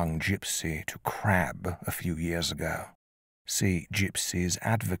by a young gypsy to Crabbe a few years ago. See Gypsy's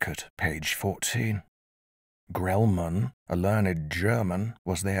Advocate, page 14. Grellman, a learned German,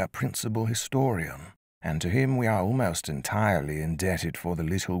 was their principal historian, and to him we are almost entirely indebted for the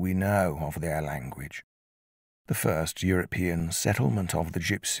little we know of their language. The first European settlement of the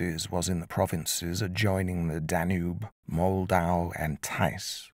gypsies was in the provinces adjoining the Danube, Moldau and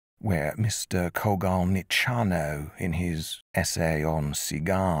Theiss, where Mr. Kogalnichano, in his essay on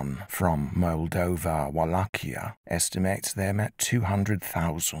Tsigan from Moldova, Wallachia, estimates them at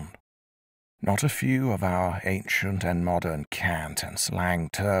 200,000. Not a few of our ancient and modern cant and slang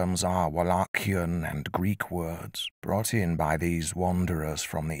terms are Wallachian and Greek words brought in by these wanderers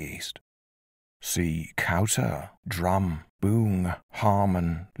from the East. See Kauter, drum, boong,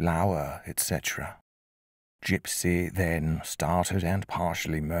 harmon, lower, etc. Gypsy then started and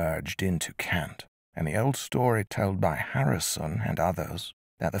partially merged into cant, and the old story told by Harrison and others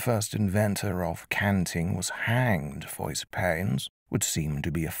that the first inventor of canting was hanged for his pains would seem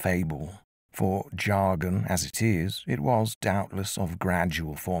to be a fable. For jargon as it is, it was doubtless of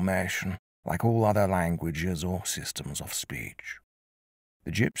gradual formation, like all other languages or systems of speech.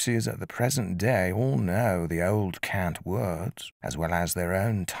 The gypsies at the present day all know the old cant words, as well as their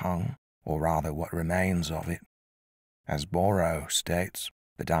own tongue, or rather what remains of it. As Borrow states,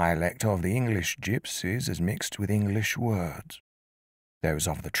 the dialect of the English gypsies is mixed with English words. Those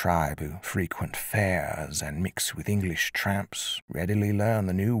of the tribe who frequent fairs and mix with English tramps readily learn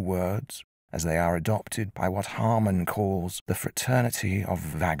the new words, as they are adopted by what Harman calls the fraternity of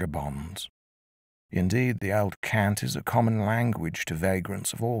vagabonds. Indeed, the old cant is a common language to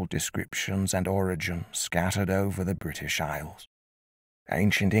vagrants of all descriptions and origin scattered over the British Isles.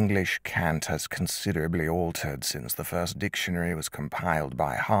 Ancient English cant has considerably altered since the first dictionary was compiled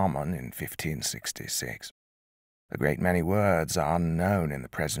by Harman in 1566. A great many words are unknown in the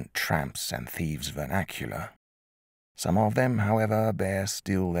present tramps' and thieves' vernacular. Some of them, however, bear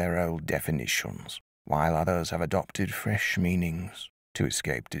still their old definitions, while others have adopted fresh meanings, to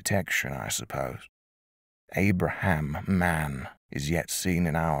escape detection, I suppose. Abraham, man, is yet seen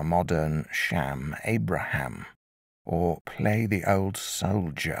in our modern sham Abraham, or play the old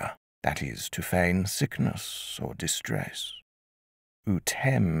soldier, that is, to feign sickness or distress.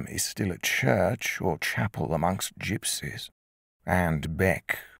 Utem is still a church or chapel amongst gypsies, and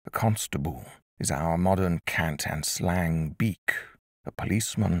Beck, the constable, is our modern cant and slang beak, a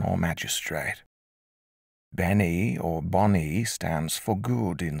policeman or magistrate. Benny or Bonnie stands for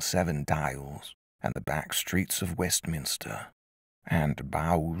good in Seven Dials and the back streets of Westminster, and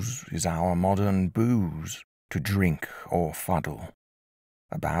bouse is our modern booze, to drink or fuddle.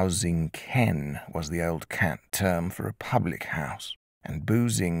 A bousing ken was the old cant term for a public house, and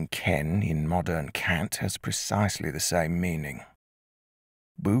boozing ken in modern cant has precisely the same meaning.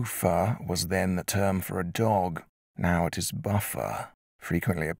 Boofer was then the term for a dog, now it is buffer,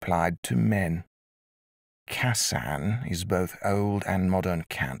 frequently applied to men. Cassan is both old and modern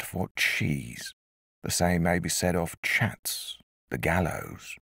cant for cheese. The same may be said of chats, the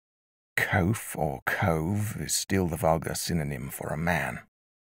gallows. Coaf or cove is still the vulgar synonym for a man.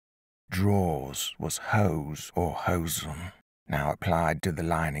 Drawers was hose or hosen, now applied to the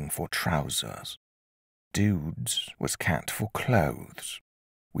lining for trousers. Dudes was cant for clothes.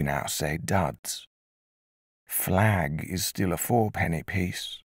 We now say duds. Flag is still a fourpenny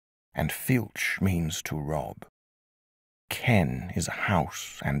piece, and filch means to rob. Ken is a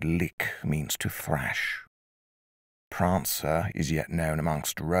house, and lick means to thrash. Prancer is yet known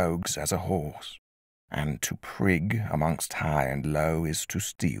amongst rogues as a horse, and to prig amongst high and low is to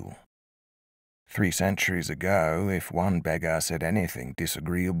steal. 3 centuries ago, if one beggar said anything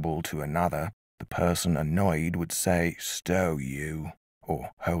disagreeable to another, the person annoyed would say, "Stow you,"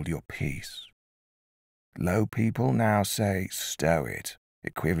 or "hold your peace." Low people now say, "Stow it,"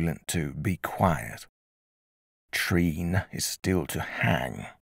 equivalent to "be quiet." Treen is still to hang.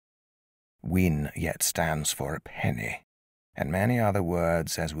 Win yet stands for a penny, and many other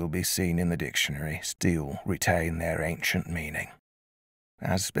words, as will be seen in the dictionary, still retain their ancient meaning.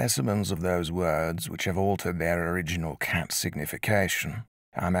 As specimens of those words which have altered their original cant signification,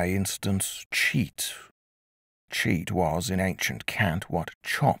 I may instance cheat. Cheat was in ancient cant what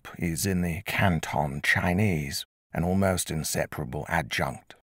chop is in the Canton Chinese, an almost inseparable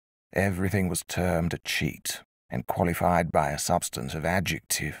adjunct. Everything was termed a cheat, and qualified by a substantive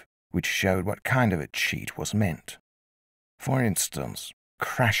adjective, which showed what kind of a cheat was meant. For instance,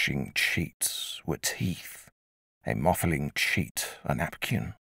 crashing cheats were teeth, a muffling cheat a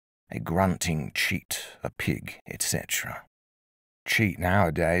napkin, a grunting cheat a pig, etc. Cheat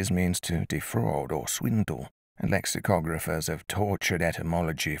nowadays means to defraud or swindle, and lexicographers have tortured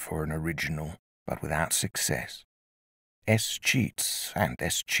etymology for an original, but without success. Escheats and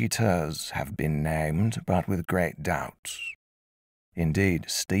escheaters have been named, but with great doubts. Indeed,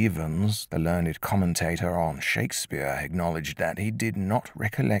 Stevens, the learned commentator on Shakespeare, acknowledged that he did not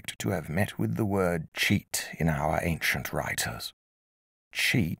recollect to have met with the word cheat in our ancient writers.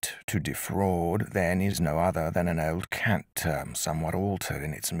 Cheat, to defraud, then, is no other than an old cant term somewhat altered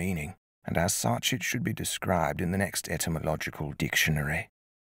in its meaning, and as such it should be described in the next etymological dictionary.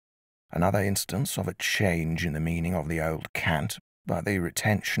 Another instance of a change in the meaning of the old cant, but the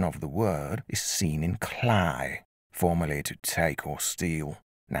retention of the word, is seen in cly, formerly to take or steal,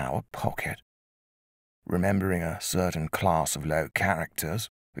 now a pocket. Remembering a certain class of low characters,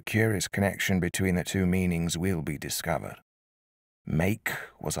 the curious connection between the two meanings will be discovered. Make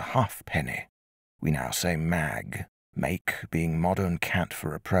was a halfpenny. We now say mag, make being modern cant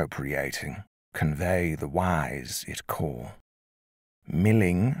for appropriating, convey the wise it call.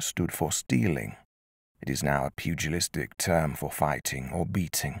 Milling stood for stealing. It is now a pugilistic term for fighting or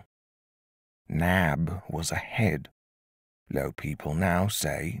beating. Nab was a head. Low people now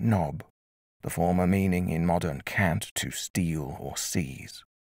say knob, the former meaning in modern cant to steal or seize.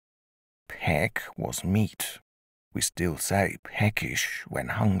 Peck was meat. We still say peckish when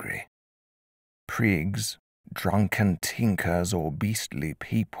hungry. Prigs, drunken tinkers or beastly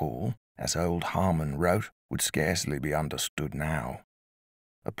people, as old Harman wrote, would scarcely be understood now.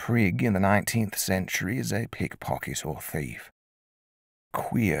 A prig in the 19th century is a pickpocket or thief.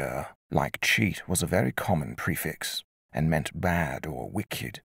 queer, like cheat, was a very common prefix and meant bad or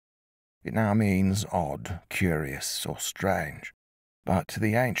wicked. It now means odd, curious, or strange. But to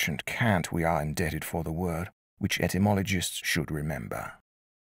the ancient cant we are indebted for the word, which etymologists should remember.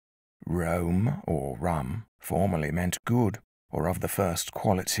 Rome, or rum, formerly meant good, or of the first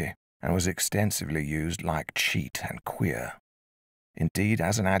quality, and was extensively used like cheat and queer. Indeed,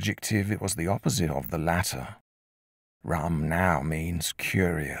 as an adjective, it was the opposite of the latter. Rum now means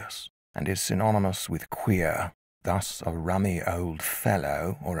curious, and is synonymous with queer, thus a rummy old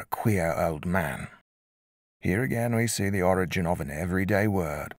fellow or a queer old man. Here again we see the origin of an everyday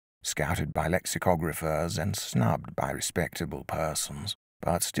word, scouted by lexicographers and snubbed by respectable persons,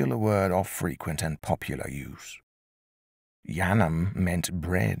 but still a word of frequent and popular use. Yanum meant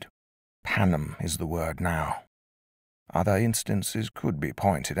bread. Panem is the word now. Other instances could be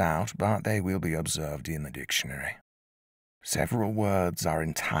pointed out, but they will be observed in the dictionary. Several words are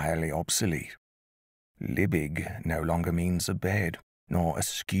entirely obsolete. Libbig no longer means a bed, nor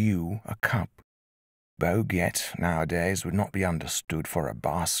askew a cup. Boget nowadays would not be understood for a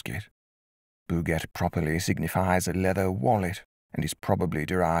basket. Buget properly signifies a leather wallet, and is probably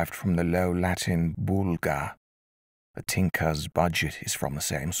derived from the Low Latin vulgar. A tinker's budget is from the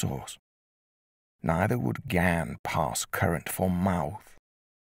same source. Neither would gan pass current for mouth.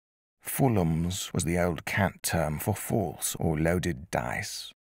 Fullums was the old cant term for false or loaded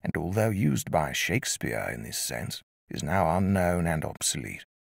dice, and although used by Shakespeare in this sense, is now unknown and obsolete.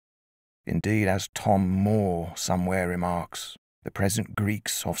 Indeed, as Tom Moore somewhere remarks, the present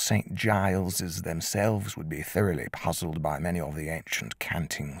Greeks of St. Giles's themselves would be thoroughly puzzled by many of the ancient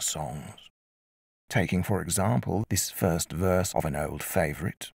canting songs. Taking, for example, this first verse of an old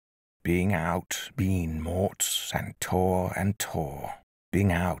favourite, being out, been morts, and tore,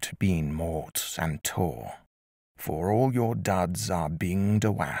 being out, been morts, and tore. For all your duds are binged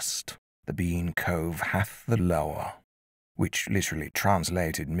awast, the bean cove hath the lower, which literally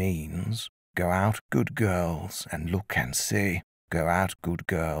translated means, go out, good girls, and look and see, go out, good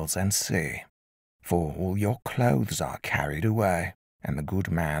girls, and see. For all your clothes are carried away, and the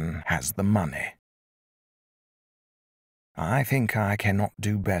good man has the money. I think I cannot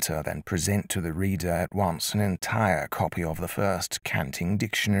do better than present to the reader at once an entire copy of the first canting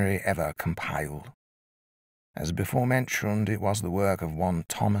dictionary ever compiled. As before mentioned, it was the work of one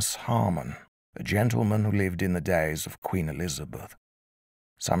Thomas Harmon, a gentleman who lived in the days of Queen Elizabeth.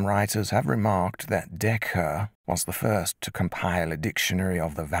 Some writers have remarked that Decker was the first to compile a dictionary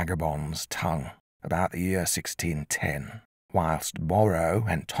of the vagabond's tongue, about the year 1610, whilst Borrow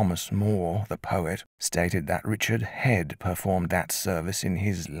and Thomas Moore, the poet, stated that Richard Head performed that service in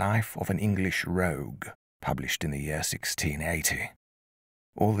his Life of an English Rogue, published in the year 1680.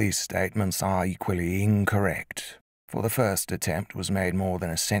 All these statements are equally incorrect, for the first attempt was made more than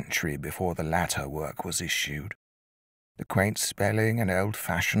a century before the latter work was issued. The quaint spelling and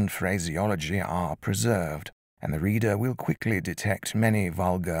old-fashioned phraseology are preserved, and the reader will quickly detect many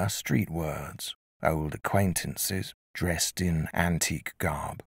vulgar street words, old acquaintances, dressed in antique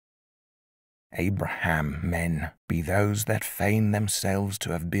garb. Abraham men be those that feign themselves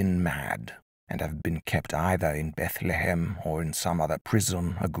to have been mad, and have been kept either in Bethlehem or in some other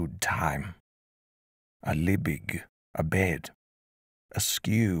prison a good time. A libbig, a bed.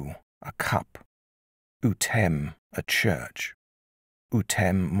 Askew, a cup. Utem, a church.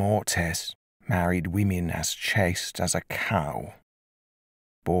 Utem mortes, married women as chaste as a cow.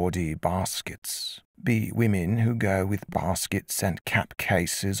 Bawdy baskets, be women who go with baskets and cap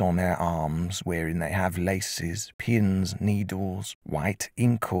cases on their arms, wherein they have laces, pins, needles, white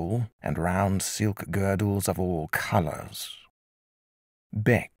inkle, and round silk girdles of all colours.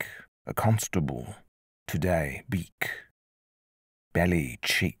 Beck, a constable, today beak. Belly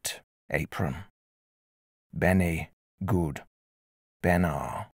cheat, apron. Benny, good.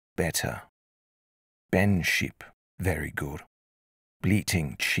 Benar, better. Benship, very good.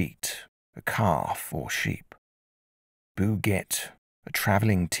 Bleating cheat, a calf or sheep. Bouget, a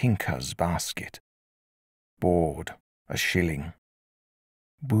travelling tinker's basket. Board, a shilling.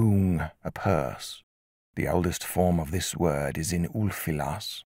 Boong, a purse. The oldest form of this word is in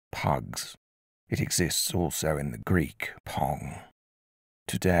Ulfilas, pugs. It exists also in the Greek, pong.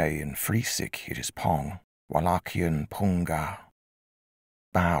 Today in Frisic it is pong, Wallachian punga.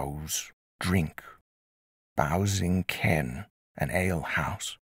 Bows, drink. Bowsing ken, an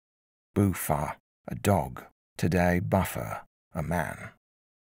alehouse. Boofa, a dog, today buffer, a man.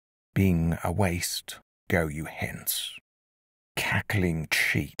 Being a waste, go you hence. Cackling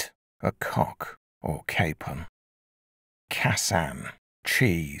cheat, a cock or capon. Cassam,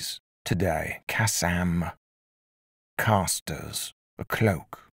 cheese, today cassam. Casters, a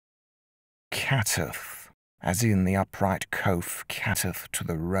cloak. Catteth, as in the upright coaf catteth to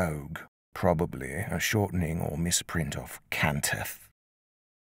the rogue, probably a shortening or misprint of canteth.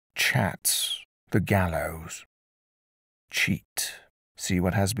 Chats, the gallows. Cheat, see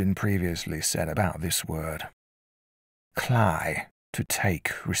what has been previously said about this word. Cly, to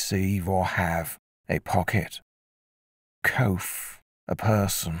take, receive, or have, a pocket. Coaf, a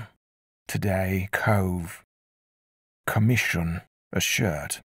person. Today, cove. Commission, a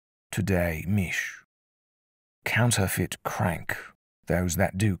shirt. Today, mish. Counterfeit crank. Those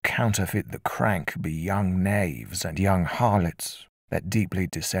that do counterfeit the crank be young knaves and young harlots that deeply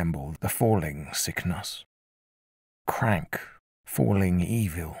dissemble the falling sickness. Crank, falling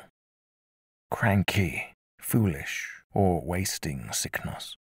evil. Cranky, foolish, or wasting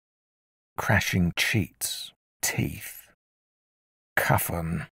sickness. Crashing cheats, teeth.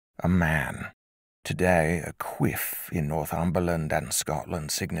 Cuffin, a man. Today, a quiff in Northumberland and Scotland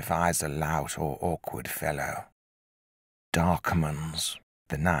signifies a lout or awkward fellow. Darkmans,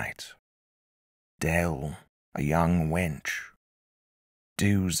 the night. Dell, a young wench.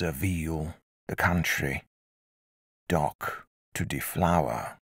 Dews a veal, the country. Dock, to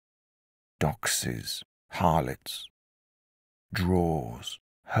deflower. Doxes, harlots. Drawers,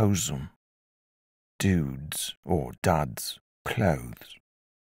 hosum. Dudes or duds, clothes.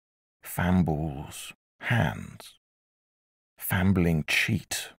 Fambles, hands. Fambling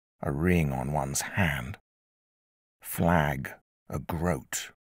cheat, a ring on one's hand. Flag, a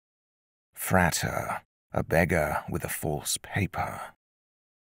groat. Frater, a beggar with a false paper.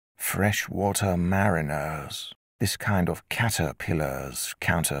 Freshwater mariners, this kind of caterpillars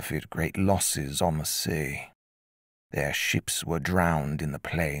counterfeit great losses on the sea. Their ships were drowned in the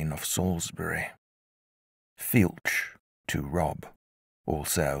plain of Salisbury. Filch, to rob.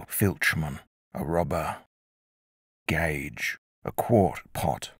 Also filchman, a robber. Gauge, a quart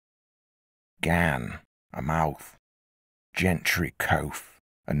pot. Gan, a mouth. Gentry coaf,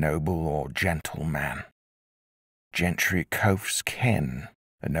 a noble or gentleman. Gentry coaf's ken,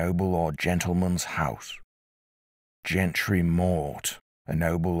 a noble or gentleman's house. Gentry mort, a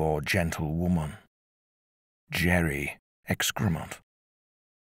noble or gentlewoman. Jerry, excrement.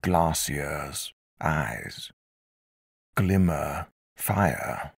 Glaciers, eyes. Glimmer,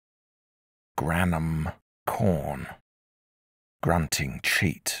 fire. Granum, corn. Grunting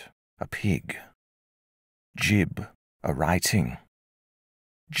cheat, a pig. Jib, a writing.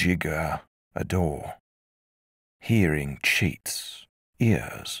 Jigger, a door. Hearing cheats,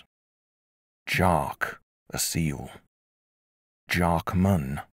 ears. Jark, a seal.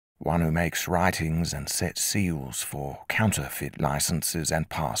 Jarkman, one who makes writings and sets seals for counterfeit licenses and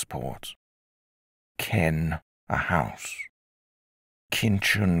passports. Ken, a house.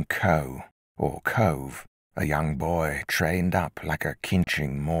 Kinchen co, or cove, a young boy trained up like a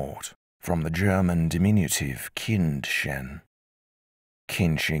kinching mort, from the German diminutive Kindchen.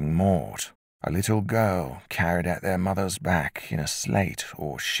 Kinching mort, a little girl carried at their mother's back in a slate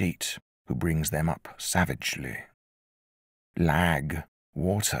or sheet, who brings them up savagely. Lag,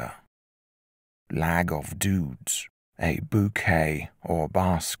 water. Lag of dudes, a bouquet or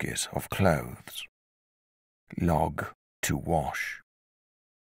basket of clothes. Log, to wash.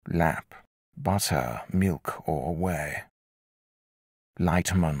 Lap, butter, milk or whey.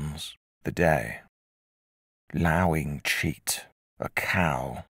 Lightmans, the day. Lowing cheat, a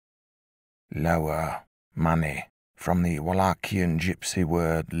cow. Lower, money, from the Wallachian gypsy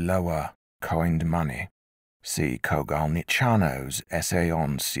word lower, coined money. See Kogalnichano's essay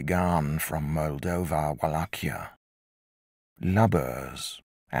on Sigan from Moldova, Wallachia. Lubbers,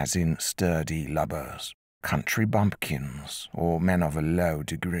 as in sturdy lubbers, country bumpkins, or men of a low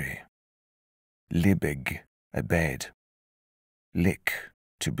degree. Libbig, a bed. Lick,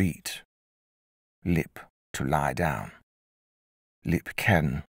 to beat. Lip, to lie down.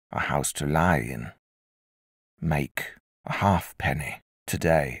 Lipken, a house to lie in. Make, a halfpenny,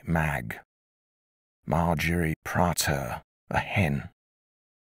 today mag. Marjorie prater, a hen.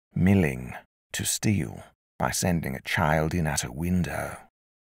 Milling, to steal, by sending a child in at a window.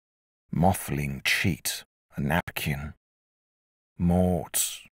 Mothling cheat, a napkin.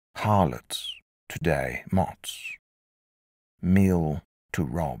 Morts, harlots, today mots. Mill, to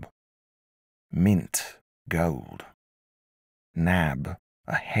rob. Mint, gold. Nab,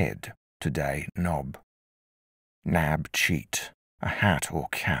 a head, today knob. Nab cheat, a hat or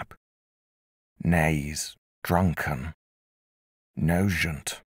cap. Naze, drunken.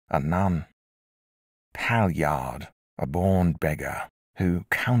 Nogent, a nun. Palyard, a born beggar, who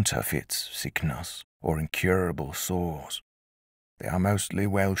counterfeits sickness or incurable sores. They are mostly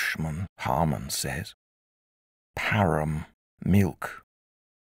Welshmen, Harman says. Parum, milk.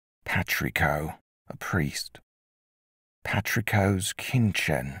 Patrico, a priest. Patrico's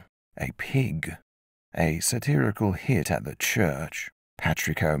kinchen, a pig. A satirical hit at the church,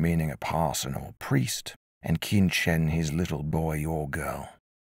 patrico meaning a parson or priest, and kinchen his little boy or girl.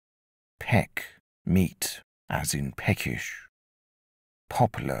 Peck, meat, as in peckish.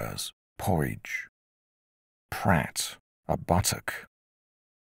 Poplars, porridge. Prat, a buttock.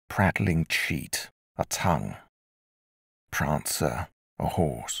 Prattling cheat, a tongue. Prancer, a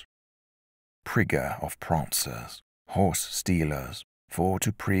horse. Prigger of prancers, horse stealers, for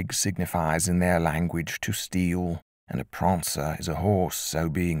to prig signifies in their language to steal, and a prancer is a horse, so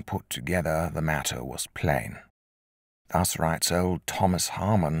being put together the matter was plain. Thus writes old Thomas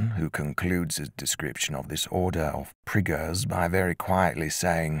Harmon, who concludes his description of this order of priggers by very quietly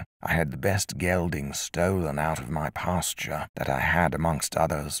saying, I had the best gelding stolen out of my pasture that I had amongst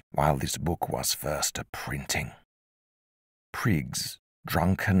others, while this book was first a-printing. Prigs,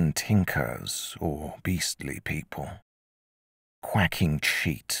 drunken tinkers, or beastly people. Quacking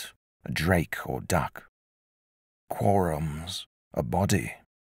cheat, a drake or duck. Quorums, a body.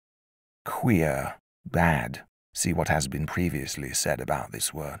 Queer, bad. See what has been previously said about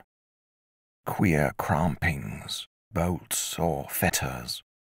this word. Queer crampings, bolts or fetters.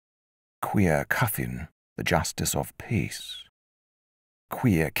 Queer cuffin, the justice of peace.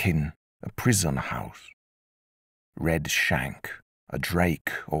 Queerkin, a prison house. Red shank, a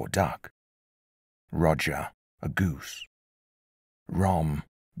drake or duck. Roger, a goose. Rom,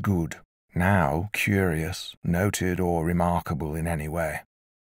 good, now curious, noted or remarkable in any way.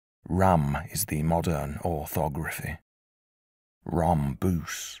 Rum is the modern orthography.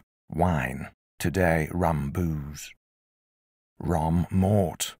 Romboose, wine, today rum booze. Rom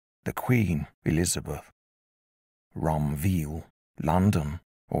Mort, the Queen, Elizabeth. Romville, London,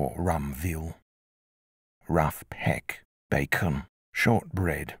 or Rumville. Rough peck, bacon,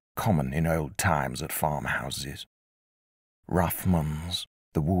 shortbread, common in old times at farmhouses. Roughmans,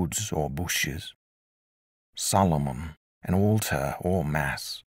 the woods or bushes. Solomon, an altar or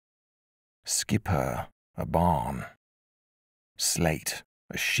mass. Skipper, a barn. Slate,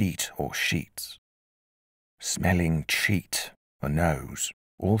 a sheet or sheets. Smelling cheat, a nose,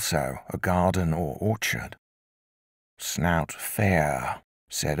 also a garden or orchard. Snout fair,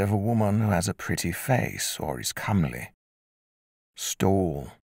 said of a woman who has a pretty face or is comely. Stall,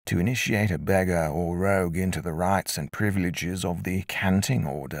 to initiate a beggar or rogue into the rights and privileges of the canting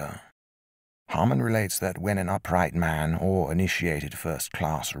order. Harmon relates that when an upright man or initiated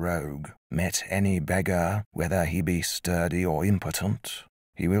first-class rogue met any beggar, whether he be sturdy or impotent,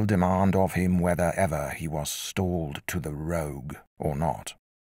 he will demand of him whether ever he was stalled to the rogue or not.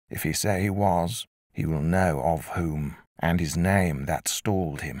 If he say he was, he will know of whom, and his name that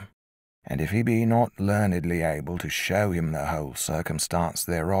stalled him. And if he be not learnedly able to show him the whole circumstance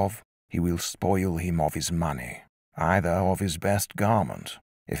thereof, he will spoil him of his money, either of his best garment,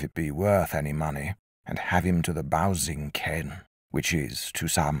 if it be worth any money, and have him to the bowsing ken, which is to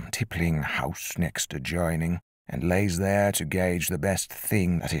some tippling house next adjoining, and lays there to gauge the best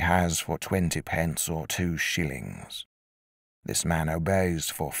thing that he has for 20 pence or 2 shillings. This man obeys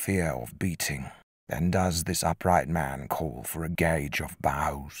for fear of beating. Then does this upright man call for a gauge of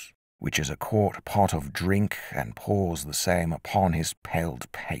bows, which is a quart pot of drink, and pours the same upon his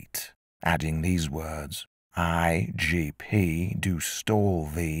paled pate, adding these words, I.G.P. do stall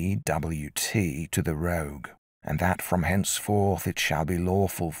thee, W.T. to the rogue, and that from henceforth it shall be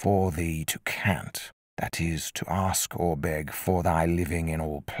lawful for thee to cant, that is, to ask or beg for thy living in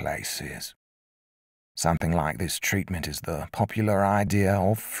all places. Something like this treatment is the popular idea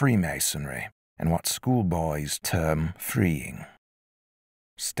of Freemasonry, and what schoolboys term freeing.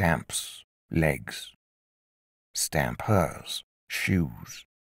 Stamps, legs. Stampers, shoes.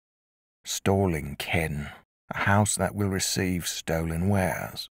 Stalling ken, a house that will receive stolen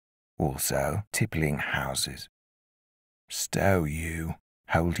wares, also tippling houses. Stow you,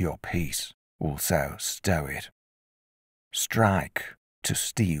 hold your peace, also stow it. Strike, to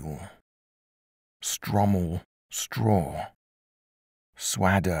steal. Strommel, straw.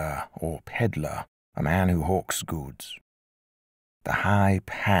 Swadder or peddler, a man who hawks goods. The high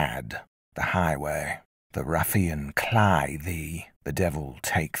pad, the highway. The ruffian cly thee, the devil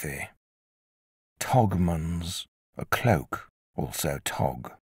take thee. Togmans, a cloak, also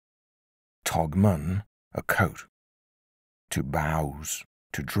tog. Togman, a coat. To bows,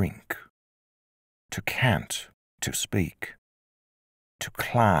 to drink. To cant, to speak. To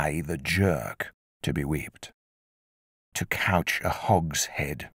cly the jerk, to be whipped. To couch a hog's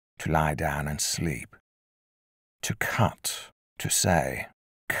head, to lie down and sleep. To cut, to say,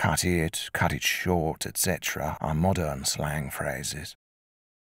 cut it short, etc. are modern slang phrases.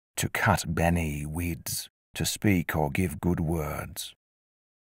 To cut benny wids, to speak or give good words.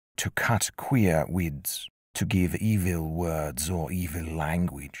 To cut queer wids, to give evil words or evil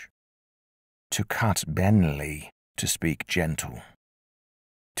language. To cut benly, to speak gentle.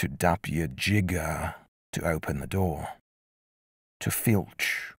 To dup your jigger, to open the door. To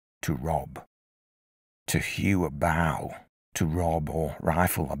filch, to rob. To hew a bough, to rob or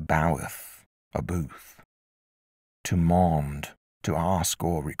rifle a boweth, a booth. To mond, to ask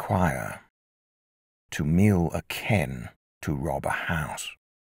or require. To mill a ken, to rob a house.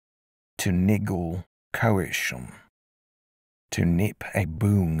 To niggle, coercion. To nip a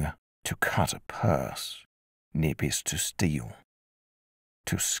boong, to cut a purse. Nip is to steal.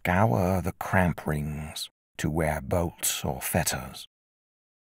 To scour the cramp rings, to wear bolts or fetters.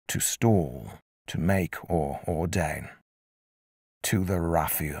 To stall, to make or ordain. To the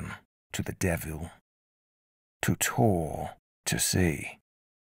ruffian, to the devil. To tour, to see.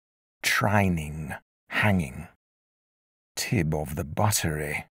 Trining, hanging. Tib of the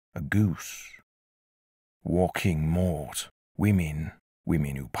buttery, a goose. Walking mort, women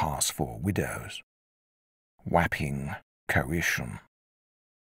who pass for widows. Wapping, coercion.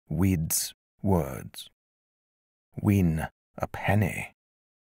 Wids, words. Win, a penny.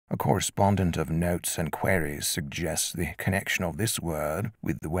 A correspondent of Notes and Queries suggests the connection of this word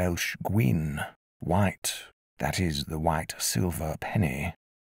with the Welsh gwyn, white, that is, the white silver penny.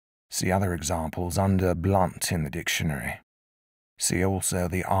 See other examples under blunt in the dictionary. See also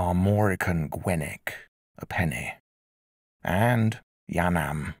the Armorican gwennic, a penny, and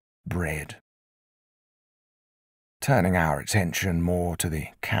yanam, bread. Turning our attention more to the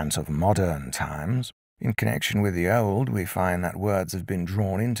cant of modern times, in connection with the old, we find that words have been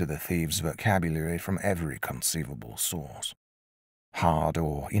drawn into the thieves' vocabulary from every conceivable source. Hard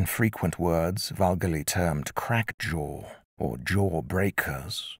or infrequent words, vulgarly termed crackjaw or jaw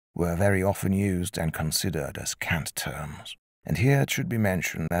breakers, were very often used and considered as cant terms. And here it should be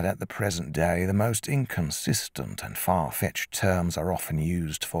mentioned that at the present day the most inconsistent and far-fetched terms are often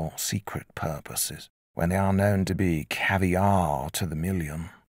used for secret purposes, when they are known to be caviar to the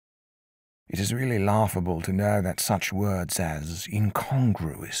million. It is really laughable to know that such words as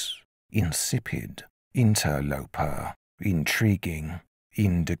incongruous, insipid, interloper, intriguing,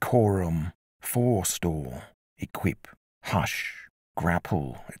 indecorum, forestall, equip, hush,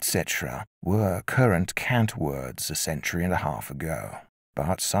 grapple, etc. were current cant words a century and a half ago.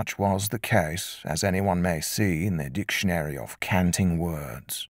 But such was the case, as anyone may see in the Dictionary of Canting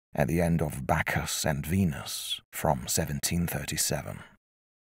Words, at the end of Bacchus and Venus, from 1737.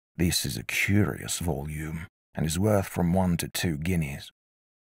 This is a curious volume, and is worth from 1 to 2 guineas.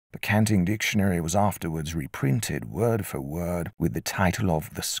 The Canting Dictionary was afterwards reprinted word for word with the title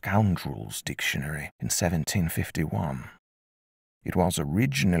of The Scoundrel's Dictionary in 1751. It was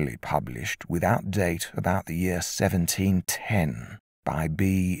originally published without date about the year 1710 by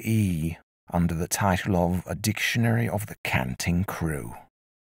B.E. under the title of A Dictionary of the Canting Crew.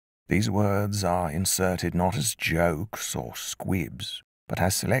 These words are inserted not as jokes or squibs, but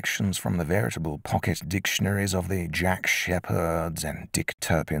as selections from the veritable pocket dictionaries of the Jack Sheppards and Dick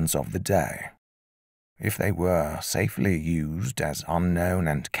Turpins of the day. If they were safely used as unknown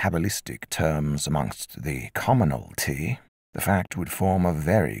and cabalistic terms amongst the commonalty, the fact would form a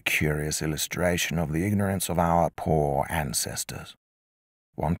very curious illustration of the ignorance of our poor ancestors.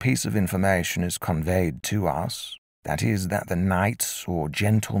 One piece of information is conveyed to us, that is, that the knights or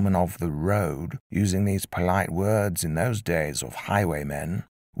gentlemen of the road, using these polite words in those days of highwaymen,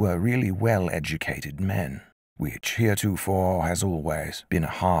 were really well-educated men, which heretofore has always been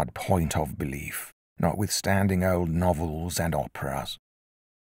a hard point of belief, notwithstanding old novels and operas.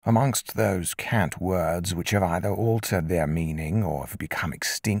 Amongst those cant words which have either altered their meaning or have become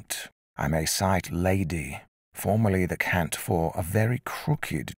extinct, I may cite lady, formerly the cant for a very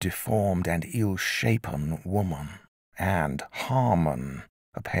crooked, deformed, and ill-shapen woman, and harmon,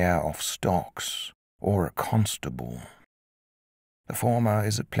 a pair of stocks, or a constable. The former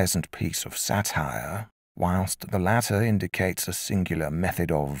is a pleasant piece of satire, whilst the latter indicates a singular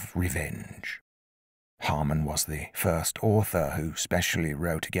method of revenge. Harmon was the first author who specially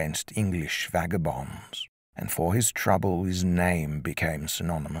wrote against English vagabonds, and for his trouble his name became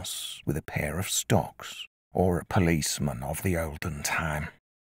synonymous with a pair of stocks, or a policeman of the olden time.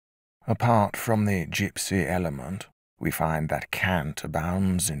 Apart from the gypsy element, we find that cant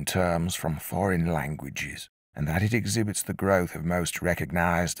abounds in terms from foreign languages, and that it exhibits the growth of most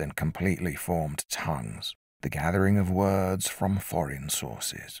recognized and completely formed tongues, the gathering of words from foreign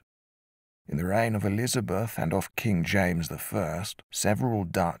sources. In the reign of Elizabeth and of King James I, several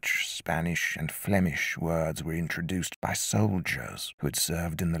Dutch, Spanish, and Flemish words were introduced by soldiers who had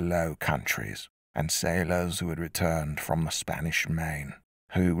served in the Low Countries, and sailors who had returned from the Spanish Main,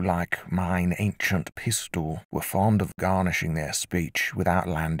 who, like mine ancient pistol, were fond of garnishing their speech with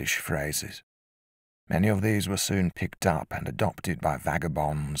outlandish phrases. Many of these were soon picked up and adopted by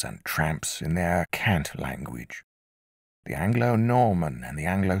vagabonds and tramps in their cant language. The Anglo-Norman and the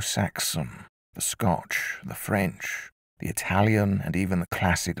Anglo-Saxon, the Scotch, the French, the Italian, and even the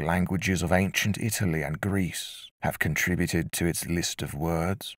classic languages of ancient Italy and Greece have contributed to its list of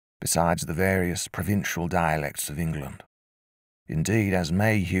words, besides the various provincial dialects of England. Indeed, as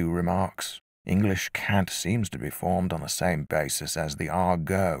Mayhew remarks, English cant seems to be formed on the same basis as the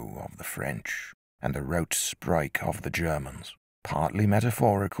argot of the French and the Rotsprech of the Germans, partly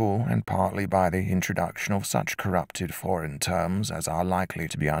metaphorical and partly by the introduction of such corrupted foreign terms as are likely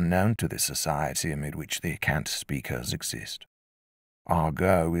to be unknown to the society amid which the cant speakers exist.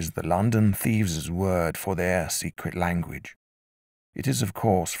 Argot is the London thieves' word for their secret language. It is, of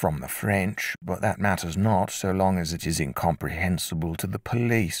course, from the French, but that matters not so long as it is incomprehensible to the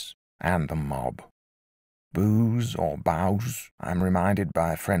police and the mob. Booze or bouse, I am reminded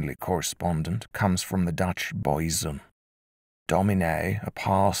by a friendly correspondent, comes from the Dutch boyzen. Domine, a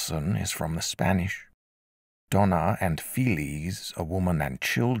parson, is from the Spanish. Donna and files, a woman and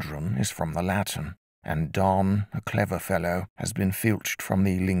children, is from the Latin, and Don, a clever fellow, has been filched from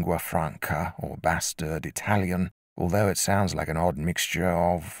the lingua franca or bastard Italian, although it sounds like an odd mixture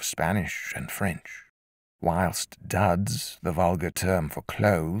of Spanish and French. Whilst duds, the vulgar term for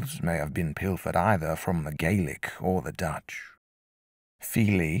clothes, may have been pilfered either from the Gaelic or the Dutch.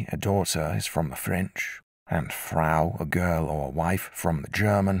 Fili, a daughter, is from the French, and Frau, a girl or wife, from the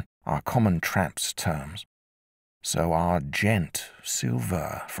German, are common tramps' terms. So are gent,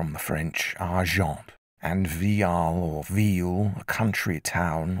 silver, from the French argent, and vial or ville, a country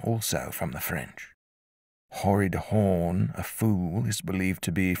town, also from the French. Horrid horn, a fool, is believed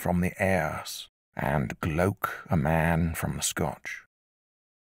to be from the Erse, and gloak, a man, from the Scotch.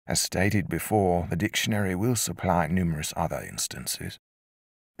 As stated before, the dictionary will supply numerous other instances.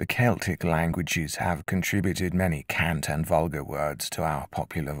 The Celtic languages have contributed many cant and vulgar words to our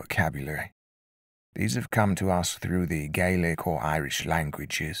popular vocabulary. These have come to us through the Gaelic or Irish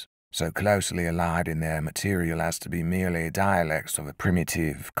languages, so closely allied in their material as to be merely dialects of a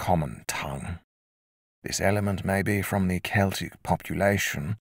primitive common tongue. This element may be from the Celtic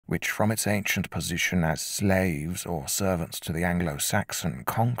population, which from its ancient position as slaves or servants to the Anglo-Saxon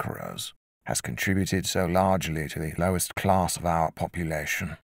conquerors has contributed so largely to the lowest class of our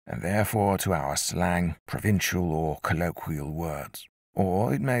population, and therefore to our slang, provincial or colloquial words.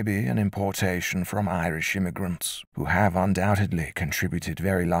 Or it may be an importation from Irish immigrants, who have undoubtedly contributed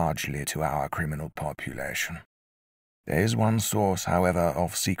very largely to our criminal population. There is one source, however,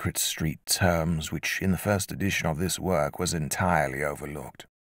 of secret street terms which in the first edition of this work was entirely overlooked.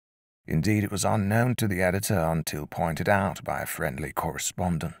 Indeed, it was unknown to the editor until pointed out by a friendly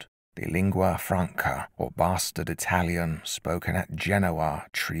correspondent. The lingua franca, or bastard Italian, spoken at Genoa,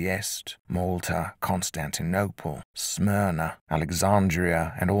 Trieste, Malta, Constantinople, Smyrna,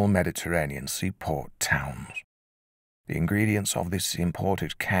 Alexandria, and all Mediterranean seaport towns. The ingredients of this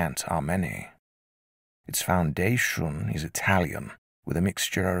imported cant are many. Its foundation is Italian, with a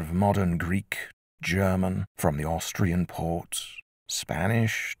mixture of modern Greek, German, from the Austrian ports,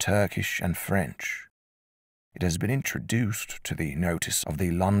 Spanish, Turkish, and French. It has been introduced to the notice of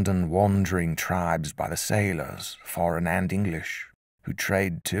the London wandering tribes by the sailors, foreign and English, who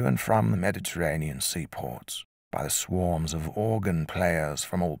trade to and from the Mediterranean seaports, by the swarms of organ players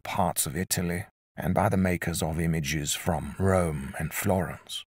from all parts of Italy, and by the makers of images from Rome and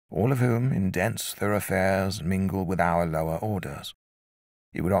Florence, all of whom in dense thoroughfares mingle with our lower orders.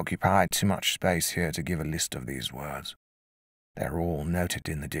 It would occupy too much space here to give a list of these words. They are all noted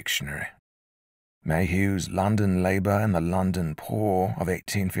in the dictionary. Mayhew's London Labour and the London Poor of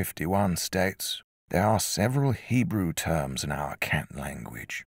 1851 states, there are several Hebrew terms in our cant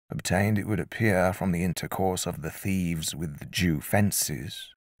language, obtained, it would appear, from the intercourse of the thieves with the Jew fences,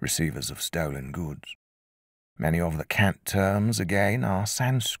 receivers of stolen goods. Many of the cant terms, again, are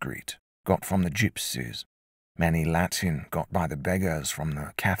Sanskrit, got from the gypsies, many Latin, got by the beggars from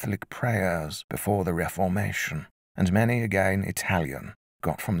the Catholic prayers before the Reformation, and many, again, Italian,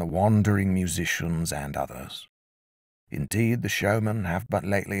 got from the wandering musicians and others. Indeed, the showmen have but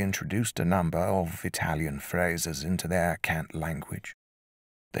lately introduced a number of Italian phrases into their cant language.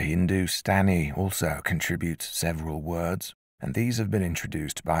 The Hindustani also contributes several words, and these have been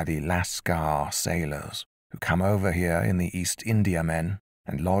introduced by the Lascar sailors, who come over here in the East Indiamen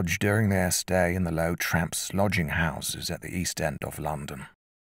and lodged during their stay in the low tramps' lodging houses at the East End of London.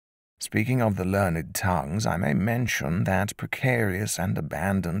 Speaking of the learned tongues, I may mention that, precarious and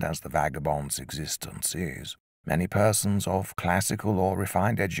abandoned as the vagabond's existence is, many persons of classical or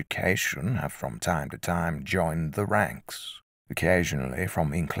refined education have from time to time joined the ranks, occasionally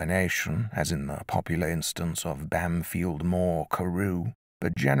from inclination, as in the popular instance of Bamfield Moore Carew,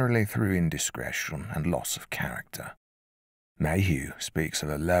 but generally through indiscretion and loss of character. Mayhew speaks of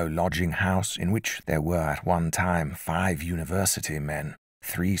a low lodging-house in which there were at one time 5 university men,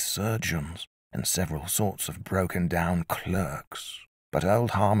 3 surgeons, and several sorts of broken-down clerks. But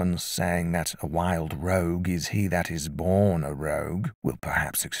old Harmon's saying that a wild rogue is he that is born a rogue will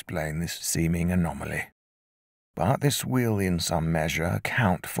perhaps explain this seeming anomaly. But this will in some measure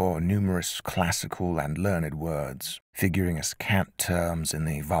account for numerous classical and learned words, figuring as cant terms in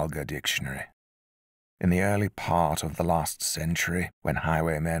the vulgar dictionary. In the early part of the last century, when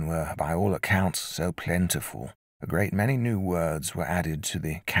highwaymen were by all accounts so plentiful, a great many new words were added to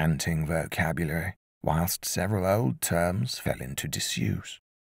the canting vocabulary, whilst several old terms fell into disuse.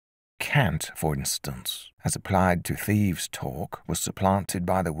 Cant, for instance, as applied to thieves' talk, was supplanted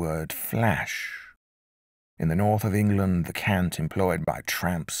by the word flash. In the north of England, the cant employed by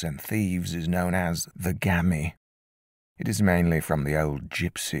tramps and thieves is known as the gammy. It is mainly from the old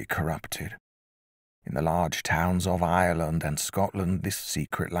gypsy corrupted. In the large towns of Ireland and Scotland, this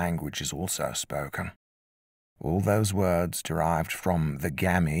secret language is also spoken. All those words derived from the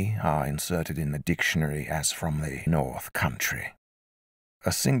gammy are inserted in the dictionary as from the North Country.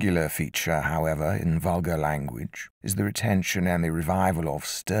 A singular feature, however, in vulgar language is the retention and the revival of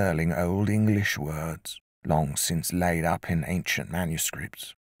sterling Old English words, long since laid up in ancient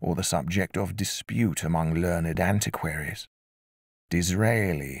manuscripts, or the subject of dispute among learned antiquaries.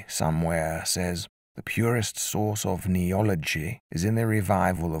 Disraeli somewhere says, "The purest source of neology is in the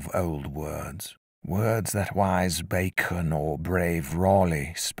revival of old words, words that wise Bacon or brave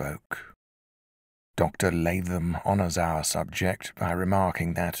Raleigh spoke." Dr. Latham honours our subject by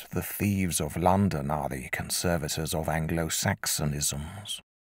remarking that the thieves of London are the conservators of Anglo-Saxonisms.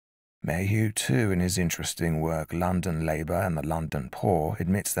 Mayhew, too, in his interesting work London Labour and the London Poor,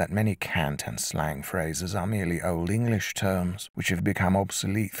 admits that many cant and slang phrases are merely Old English terms which have become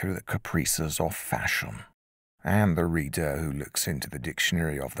obsolete through the caprices of fashion. And the reader who looks into the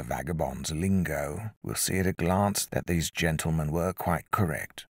dictionary of the vagabond's lingo will see at a glance that these gentlemen were quite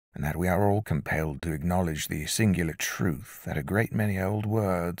correct, and that we are all compelled to acknowledge the singular truth that a great many old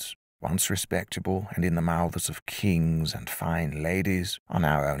words, once respectable and in the mouths of kings and fine ladies, are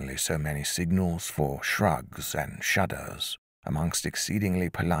now only so many signals for shrugs and shudders amongst exceedingly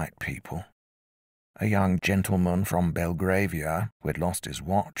polite people. A young gentleman from Belgravia who had lost his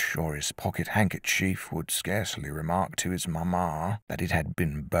watch or his pocket-handkerchief would scarcely remark to his mamma that it had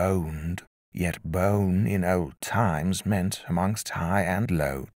been boned, yet bone in old times meant, amongst high and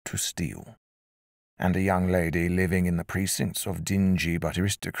low, to steal. And a young lady living in the precincts of dingy but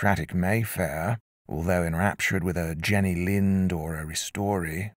aristocratic Mayfair, although enraptured with a Jenny Lind or a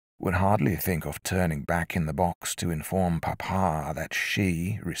Ristori, would hardly think of turning back in the box to inform Papa that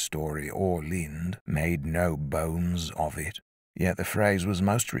she, Ristori or Lind, made no bones of it. Yet the phrase was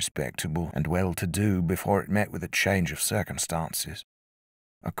most respectable and well-to-do before it met with a change of circumstances.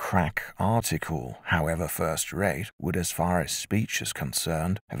 A crack article, however first-rate, would, as far as speech is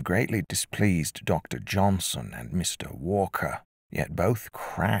concerned, have greatly displeased Dr. Johnson and Mr. Walker, yet both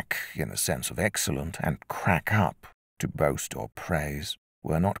crack, in the sense of excellent, and crack up, to boast or praise,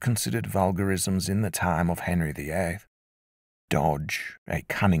 were not considered vulgarisms in the time of Henry VIII. Dodge, a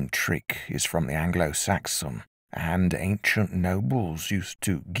cunning trick, is from the Anglo-Saxon, and ancient nobles used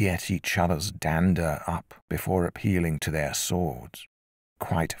to get each other's dander up before appealing to their swords.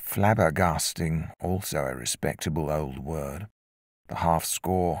 Quite flabbergasting, also a respectable old word. The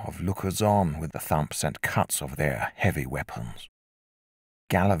half-score of lookers-on with the thumps and cuts of their heavy weapons.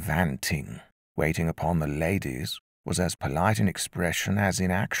 Gallivanting, waiting upon the ladies, was as polite in expression as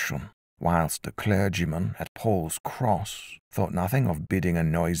in action, whilst a clergyman at Paul's Cross thought nothing of bidding a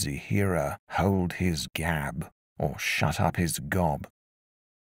noisy hearer hold his gab or shut up his gob.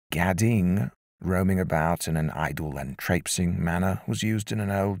 Gadding, roaming about in an idle and traipsing manner, was used in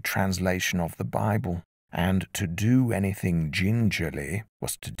an old translation of the Bible, and to do anything gingerly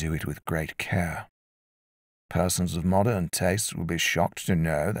was to do it with great care. Persons of modern taste will be shocked to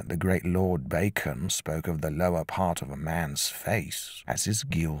know that the great Lord Bacon spoke of the lower part of a man's face as his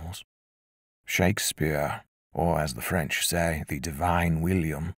gills. Shakespeare, or as the French say, the divine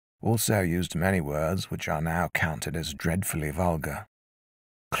William, also used many words which are now counted as dreadfully vulgar.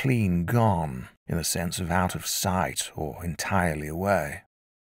 Clean gone, in the sense of out of sight or entirely away,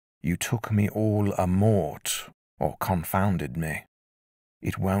 You took me all amort, or confounded me.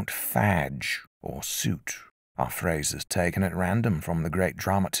 It won't fadge or suit are phrases taken at random from the great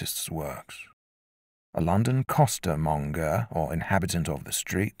dramatist's works. A London costermonger or inhabitant of the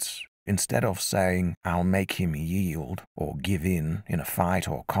streets, instead of saying, "I'll make him yield or give in a fight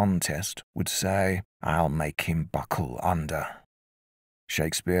or contest," would say, "I'll make him buckle under."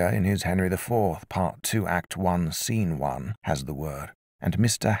 Shakespeare, in his Henry IV, Part 2, Act 1, Scene 1, has the word, and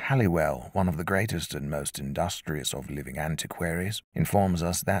Mr. Halliwell, one of the greatest and most industrious of living antiquaries, informs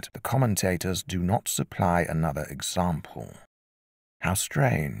us that the commentators do not supply another example. How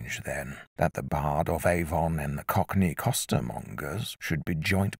strange, then, that the Bard of Avon and the Cockney costermongers should be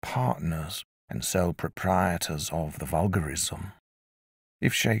joint partners and sole proprietors of the vulgarism.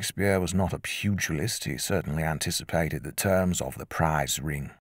 If Shakespeare was not a pugilist, he certainly anticipated the terms of the prize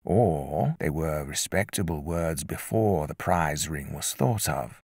ring, or they were respectable words before the prize ring was thought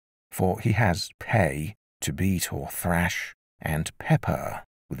of, for he has pay, to beat or thrash, and pepper,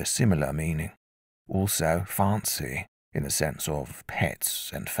 with a similar meaning, also fancy, in the sense of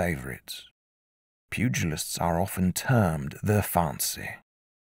pets and favourites. Pugilists are often termed the fancy.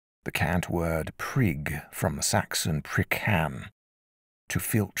 The cant word prig, from the Saxon prican, to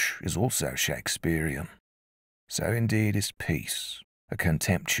filch, is also Shakespearean. So indeed is peace, a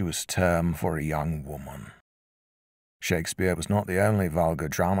contemptuous term for a young woman. Shakespeare was not the only vulgar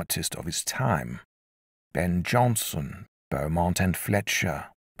dramatist of his time. Ben Jonson, Beaumont and Fletcher,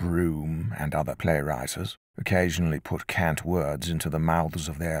 Broome, and other playwriters occasionally put cant words into the mouths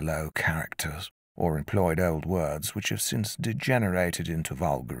of their low characters, or employed old words which have since degenerated into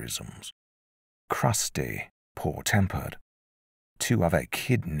vulgarisms. Crusty, poor-tempered. Two of a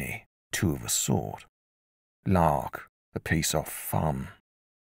kidney, two of a sort. Lark, a piece of fun.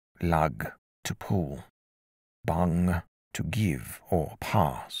 Lug, to pull. Bung, to give or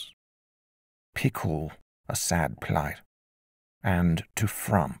pass. Pickle, a sad plight. And to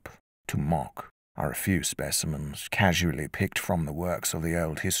frump, to mock, are a few specimens casually picked from the works of the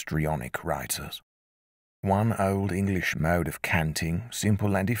old histrionic writers. One old English mode of canting,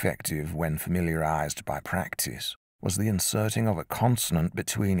 simple and effective when familiarized by practice, was the inserting of a consonant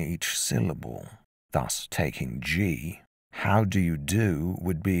between each syllable. Thus, taking G, how do you do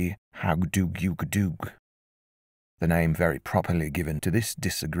would be howgdoogyoogdoog. The name very properly given to this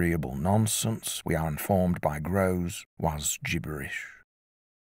disagreeable nonsense, we are informed by Grose, was gibberish.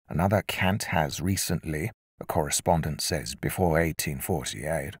 Another cant has recently, a correspondent says before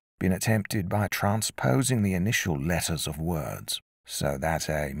 1848, been attempted by transposing the initial letters of words, so that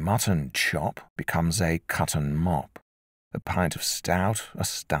a mutton chop becomes a cutton mop, a pint of stout a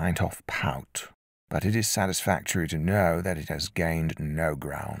stint of pout, but it is satisfactory to know that it has gained no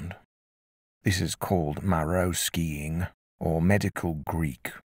ground. This is called Marowskiing, or medical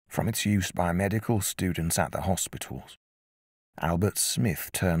Greek, from its use by medical students at the hospitals. Albert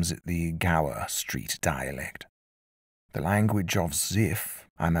Smith terms it the Gower Street dialect. The language of Ziff,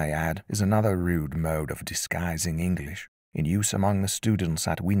 I may add, is another rude mode of disguising English, in use among the students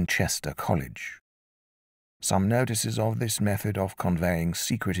at Winchester College. Some notices of this method of conveying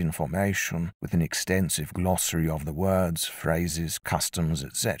secret information, with an extensive glossary of the words, phrases, customs,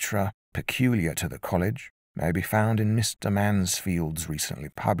 etc., peculiar to the college, may be found in Mr. Mansfield's recently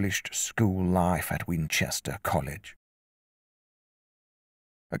published School Life at Winchester College.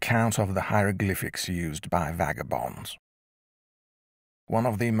 Account of the hieroglyphics used by vagabonds. One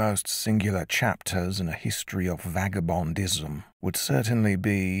of the most singular chapters in a history of vagabondism would certainly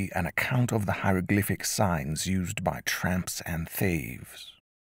be an account of the hieroglyphic signs used by tramps and thieves.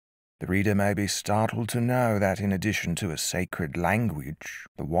 The reader may be startled to know that in addition to a sacred language,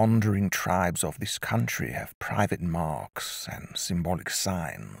 the wandering tribes of this country have private marks and symbolic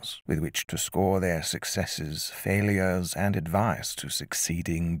signs with which to score their successes, failures, and advice to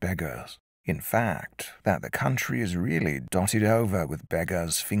succeeding beggars. In fact, that the country is really dotted over with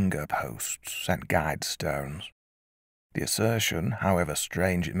beggars' finger posts and guide stones. The assertion, however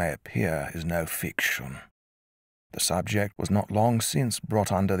strange it may appear, is no fiction. The subject was not long since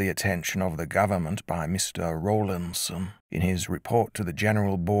brought under the attention of the government by Mr. Rawlinson in his report to the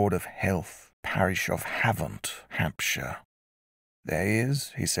General Board of Health, parish of Havant, Hampshire. There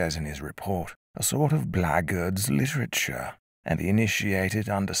is, he says in his report, a sort of blackguard's literature, and the initiated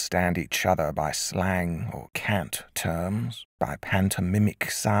understand each other by slang or cant terms, by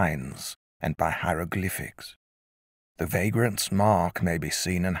pantomimic signs, and by hieroglyphics. The vagrant's mark may be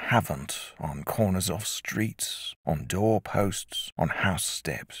seen in Havant, on corners of streets, on door-posts, on house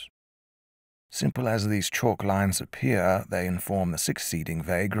steps. Simple as these chalk lines appear, they inform the succeeding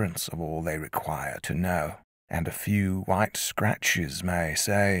vagrants of all they require to know, and a few white scratches may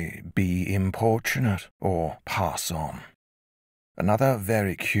say, "Be importunate," or "Pass on." Another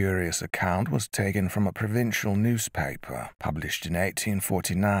very curious account was taken from a provincial newspaper published in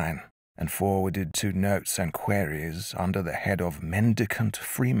 1849 and forwarded to Notes and Queries under the head of Mendicant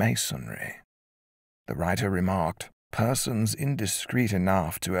Freemasonry. The writer remarked, "Persons indiscreet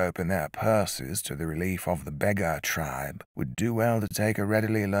enough to open their purses to the relief of the beggar tribe would do well to take a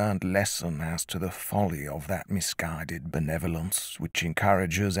readily learned lesson as to the folly of that misguided benevolence which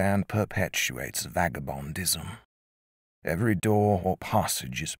encourages and perpetuates vagabondism. Every door or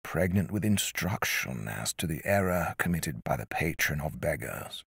passage is pregnant with instruction as to the error committed by the patron of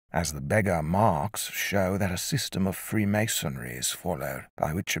beggars, as the beggar marks show that a system of Freemasonry is followed,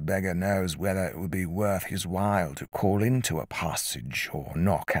 by which a beggar knows whether it will be worth his while to call into a passage or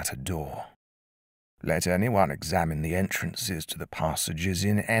knock at a door. Let anyone examine the entrances to the passages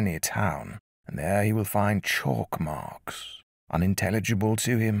in any town, and there he will find chalk marks, unintelligible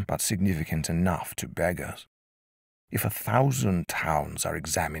to him but significant enough to beggars. If 1,000 towns are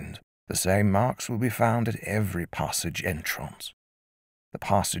examined, the same marks will be found at every passage entrance. The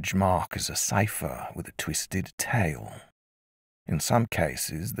passage mark is a cipher with a twisted tail. In some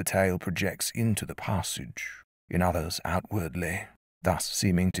cases, the tail projects into the passage, in others outwardly, thus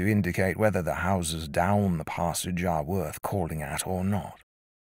seeming to indicate whether the houses down the passage are worth calling at or not.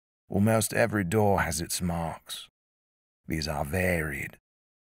 Almost every door has its marks. These are varied.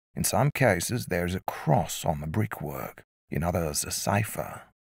 In some cases there is a cross on the brickwork, in others a cipher.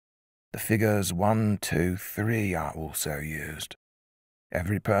 The figures 1, 2, 3 are also used.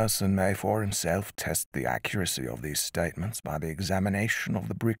 Every person may for himself test the accuracy of these statements by the examination of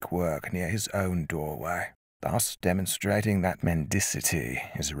the brickwork near his own doorway, thus demonstrating that mendicity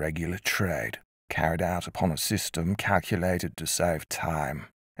is a regular trade, carried out upon a system calculated to save time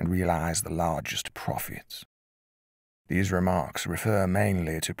and realize the largest profits. These remarks refer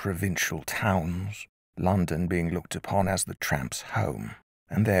mainly to provincial towns, London being looked upon as the tramp's home,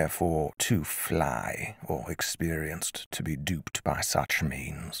 and therefore too fly or experienced to be duped by such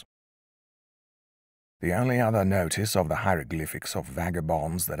means. The only other notice of the hieroglyphics of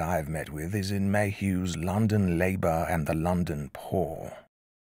vagabonds that I have met with is in Mayhew's London Labour and the London Poor.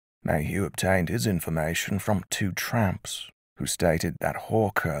 Mayhew obtained his information from 2 tramps, who stated that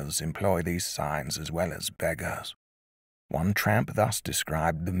hawkers employ these signs as well as beggars. One tramp thus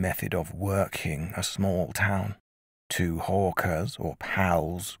described the method of working a small town. 2 hawkers, or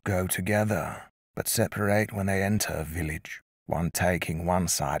pals, go together, but separate when they enter a village, one taking one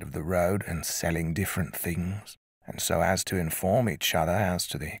side of the road and selling different things, and so as to inform each other as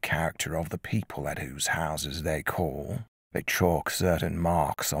to the character of the people at whose houses they call, they chalk certain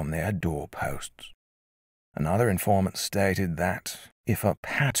marks on their doorposts. Another informant stated that if a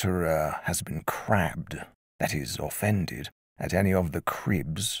patterer has been crabbed, that is, offended, at any of the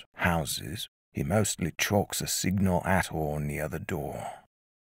cribs, houses, he mostly chalks a signal at or near the door.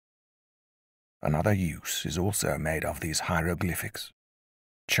 Another use is also made of these hieroglyphics.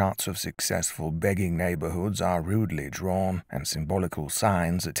 Charts of successful begging neighborhoods are rudely drawn and symbolical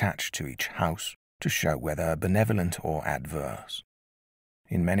signs attached to each house to show whether benevolent or adverse.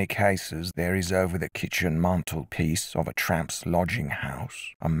 In many cases, there is over the kitchen mantelpiece of a tramp's lodging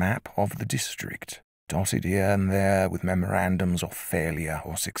house a map of the district, dotted here and there with memorandums of failure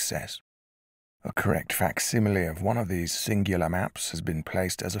or success. A correct facsimile of one of these singular maps has been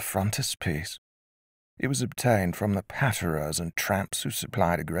placed as a frontispiece. It was obtained from the patterers and tramps who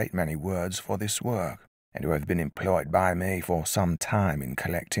supplied a great many words for this work, and who have been employed by me for some time in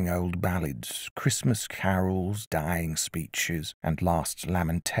collecting old ballads, Christmas carols, dying speeches, and last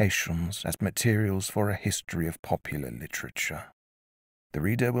lamentations as materials for a history of popular literature. The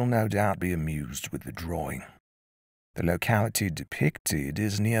reader will no doubt be amused with the drawing. The locality depicted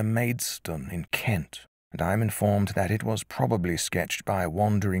is near Maidstone in Kent, and I am informed that it was probably sketched by a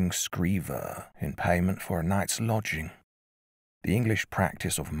wandering screever in payment for a night's lodging. The English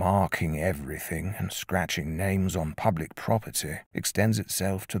practice of marking everything and scratching names on public property extends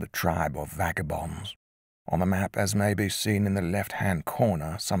itself to the tribe of vagabonds. On the map, as may be seen in the left-hand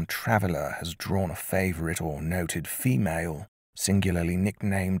corner, some traveller has drawn a favourite or noted female, singularly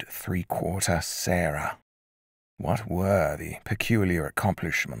nicknamed 3/4 Sarah. What were the peculiar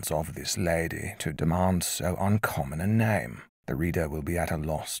accomplishments of this lady to demand so uncommon a name, the reader will be at a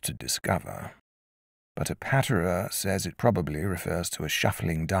loss to discover. But a patterer says it probably refers to a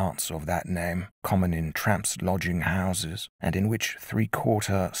shuffling dance of that name, common in tramps' lodging houses, and in which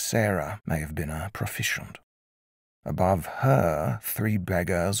 3/4 Sarah may have been a proficient. Above her, 3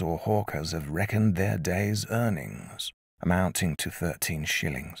 beggars or hawkers have reckoned their day's earnings, amounting to 13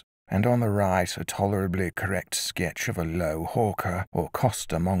 shillings, and on the right a tolerably correct sketch of a low hawker or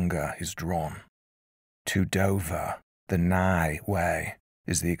costermonger is drawn. To Dover, the nigh way,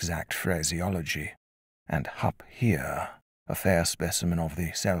 is the exact phraseology, and hup here, a fair specimen of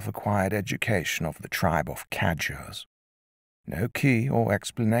the self-acquired education of the tribe of cadgers. No key or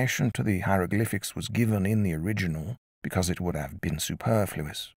explanation to the hieroglyphics was given in the original, because it would have been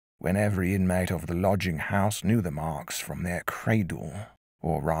superfluous, when every inmate of the lodging-house knew the marks from their cradle,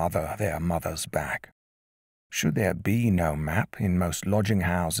 or rather their mother's back. Should there be no map in most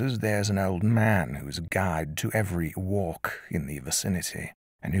lodging-houses, there's an old man who is a guide to every walk in the vicinity,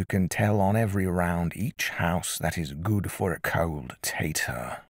 and who can tell on every round each house that is good for a cold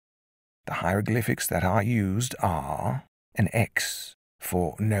tater. The hieroglyphics that are used are an X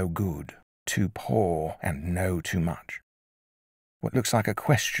for no good, too poor, and no too much. What looks like a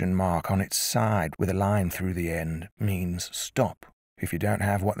question mark on its side with a line through the end means stop. If you don't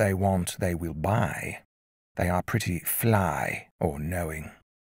have what they want, they will buy. They are pretty fly or knowing.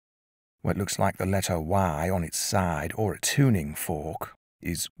 What looks like the letter Y on its side or a tuning fork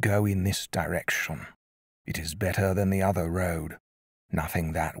is go in this direction. It is better than the other road.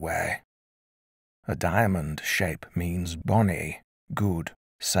 Nothing that way. A diamond shape means bonny, good,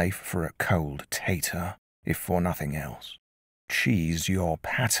 safe for a cold tater, if for nothing else. Cheese your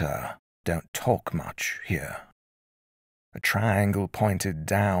patter, don't talk much here. A triangle pointed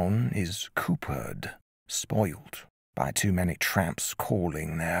down is coopered, spoilt by too many tramps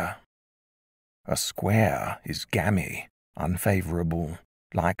calling there. A square is gammy, unfavourable,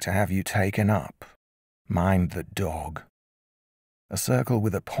 like to have you taken up. Mind the dog. A circle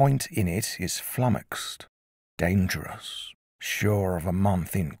with a point in it is flummoxed, dangerous, sure of a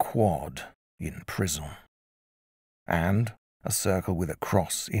month in quad, in prison. And a circle with a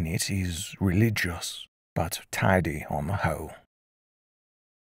cross in it is religious, but tidy on the whole.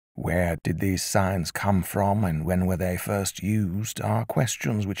 Where did these signs come from, and when were they first used, are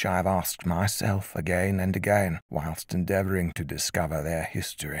questions which I have asked myself again and again, whilst endeavouring to discover their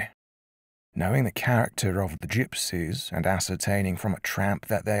history. Knowing the character of the gypsies, and ascertaining from a tramp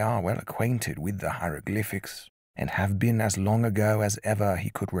that they are well acquainted with the hieroglyphics, and have been as long ago as ever he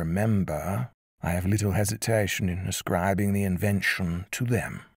could remember, I have little hesitation in ascribing the invention to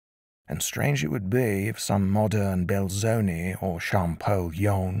them. And strange it would be if some modern Belzoni or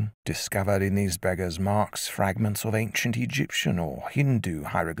Champollion discovered in these beggars' marks fragments of ancient Egyptian or Hindu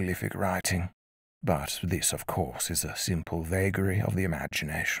hieroglyphic writing. But this, of course, is a simple vagary of the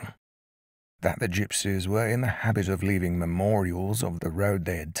imagination. That the gypsies were in the habit of leaving memorials of the road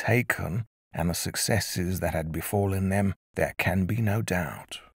they had taken and the successes that had befallen them, there can be no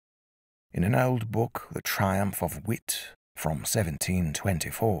doubt. In an old book, The Triumph of Wit, from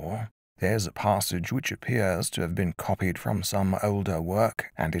 1724, there's a passage which appears to have been copied from some older work,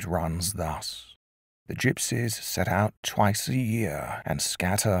 and it runs thus. The gypsies set out twice a year, and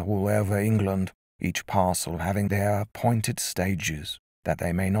scatter all over England, each parcel having their appointed stages, that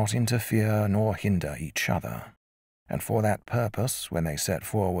they may not interfere nor hinder each other. And for that purpose, when they set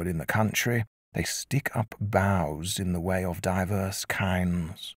forward in the country, they stick up boughs in the way of divers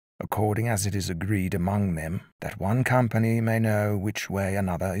kinds, according as it is agreed among them, that one company may know which way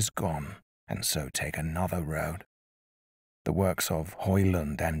another is gone, and so take another road. The works of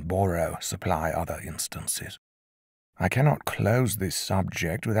Hoyland and Borrow supply other instances. I cannot close this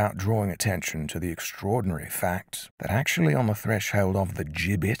subject without drawing attention to the extraordinary fact that actually on the threshold of the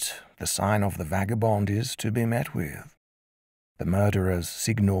gibbet, the sign of the vagabond is to be met with. The murderer's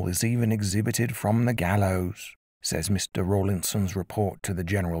signal is even exhibited from the gallows, says Mr. Rawlinson's report to the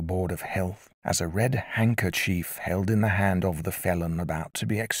General Board of Health, as a red handkerchief held in the hand of the felon about to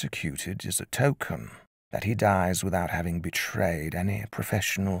be executed is a token that he dies without having betrayed any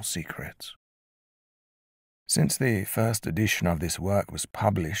professional secrets. Since the first edition of this work was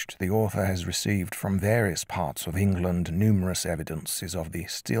published, the author has received from various parts of England numerous evidences of the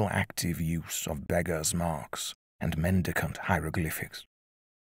still active use of beggars' marks and mendicant hieroglyphics.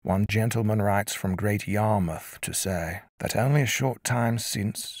 One gentleman writes from Great Yarmouth to say that only a short time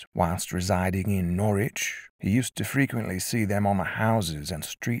since, whilst residing in Norwich, he used to frequently see them on the houses and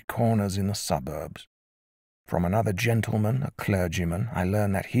street corners in the suburbs. From another gentleman, a clergyman, I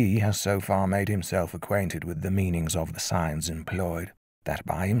learn that he has so far made himself acquainted with the meanings of the signs employed, that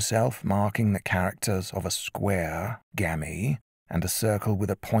by himself marking the characters of a square, gammy, and a circle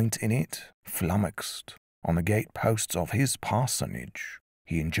with a point in it, flummoxed, on the gate-posts of his parsonage,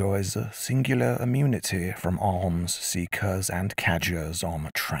 he enjoys a singular immunity from alms-seekers and cadgers on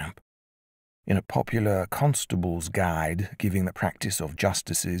the tramp. In a popular constable's guide giving the practice of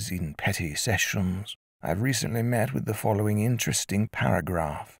justices in petty sessions, I have recently met with the following interesting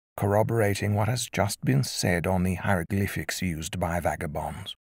paragraph, corroborating what has just been said on the hieroglyphics used by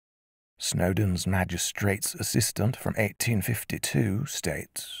vagabonds. Snowdon's magistrate's assistant from 1852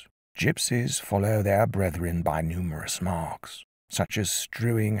 states, "Gypsies follow their brethren by numerous marks, such as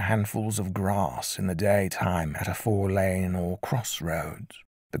strewing handfuls of grass in the daytime at a four-lane or crossroads,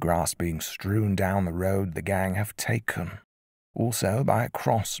 the grass being strewn down the road the gang have taken, also by a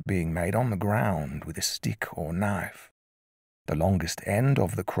cross being made on the ground with a stick or knife. The longest end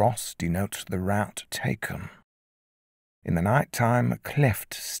of the cross denotes the route taken. In the night time, a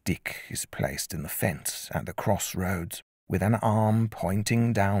cleft stick is placed in the fence at the crossroads, with an arm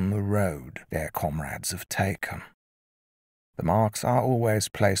pointing down the road their comrades have taken. The marks are always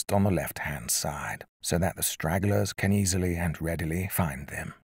placed on the left-hand side, so that the stragglers can easily and readily find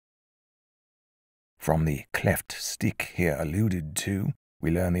them." From the cleft stick here alluded to,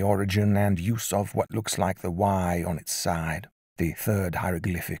 we learn the origin and use of what looks like the Y on its side, the third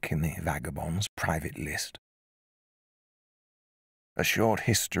hieroglyphic in the vagabond's private list. A short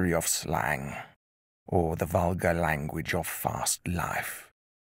history of slang, or the vulgar language of fast life.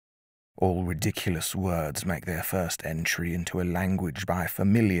 All ridiculous words make their first entry into a language by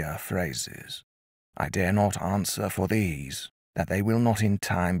familiar phrases. I dare not answer for these, that they will not in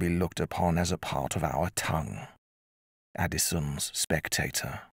time be looked upon as a part of our tongue. Addison's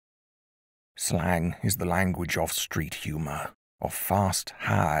Spectator. Slang is the language of street humour, of fast,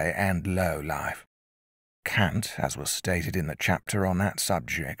 high, and low life. Cant, as was stated in the chapter on that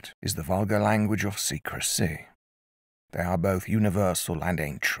subject, is the vulgar language of secrecy. They are both universal and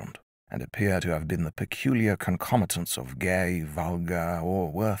ancient, and appear to have been the peculiar concomitants of gay, vulgar,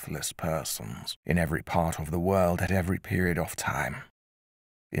 or worthless persons in every part of the world at every period of time.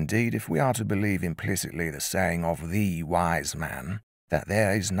 Indeed, if we are to believe implicitly the saying of the wise man, that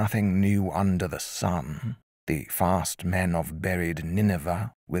there is nothing new under the sun, the fast men of buried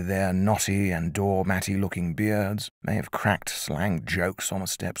Nineveh, with their knotty and door-matty-looking beards, may have cracked slang jokes on the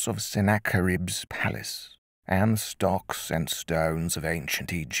steps of Sennacherib's palace, and the stocks and stones of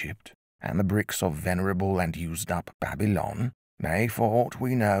ancient Egypt, and the bricks of venerable and used-up Babylon, may, for aught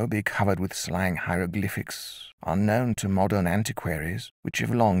we know, be covered with slang hieroglyphics, unknown to modern antiquaries, which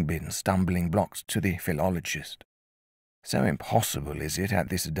have long been stumbling blocks to the philologist. So impossible is it at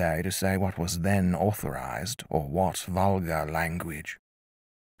this day to say what was then authorized, or what vulgar language.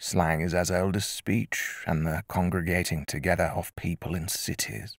 Slang is as old as speech and the congregating together of people in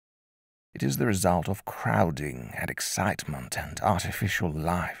cities. It is the result of crowding and excitement and artificial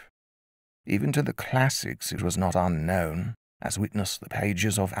life. Even to the classics it was not unknown, as witness the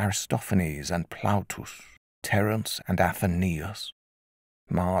pages of Aristophanes and Plautus, Terence and Athenaeus.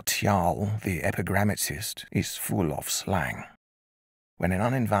 Martial, the epigrammatist, is full of slang. When an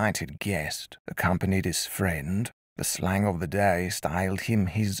uninvited guest accompanied his friend, the slang of the day styled him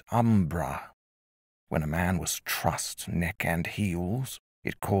his umbra. When a man was trussed neck and heels,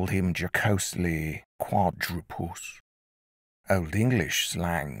 it called him jocosely quadrupus. Old English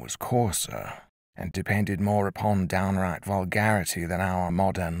slang was coarser, and depended more upon downright vulgarity than our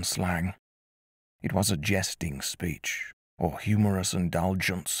modern slang. It was a jesting speech, or humorous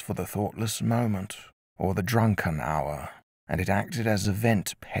indulgence for the thoughtless moment, or the drunken hour, and it acted as a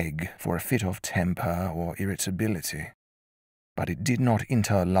vent peg for a fit of temper or irritability. But it did not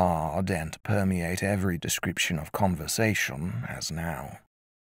interlard and permeate every description of conversation, as now.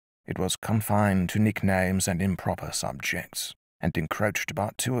 It was confined to nicknames and improper subjects, and encroached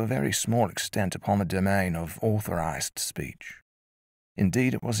but to a very small extent upon the domain of authorized speech.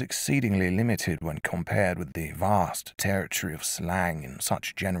 Indeed, it was exceedingly limited when compared with the vast territory of slang in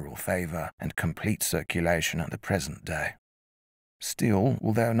such general favor and complete circulation at the present day. Still,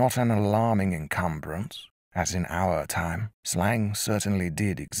 although not an alarming encumbrance, as in our time, slang certainly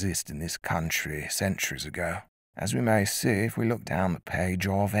did exist in this country centuries ago, as we may see if we look down the page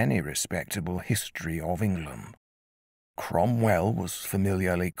of any respectable history of England. Cromwell was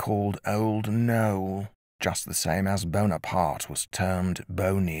familiarly called Old Noel, just the same as Bonaparte was termed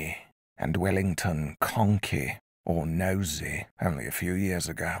Boney, and Wellington Conky, or Nosy, only a few years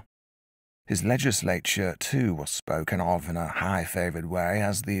ago. His legislature, too, was spoken of in a high-favoured way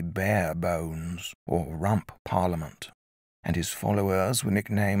as the Bare Bones, or Rump Parliament, and his followers were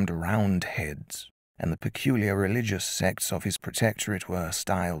nicknamed Roundheads, and the peculiar religious sects of his protectorate were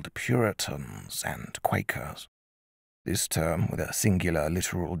styled Puritans and Quakers. This term, with a singular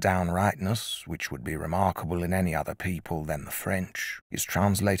literal downrightness, which would be remarkable in any other people than the French, is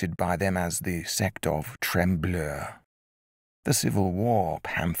translated by them as the sect of Trembleurs. The Civil War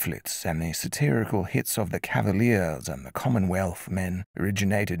pamphlets and the satirical hits of the Cavaliers and the Commonwealth men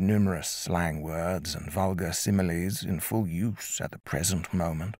originated numerous slang words and vulgar similes in full use at the present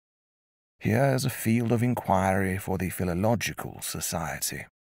moment. Here is a field of inquiry for the Philological Society.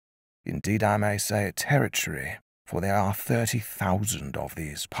 Indeed, I may say a territory, for there are 30,000 of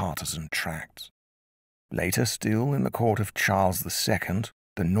these partisan tracts. Later still, in the court of Charles II,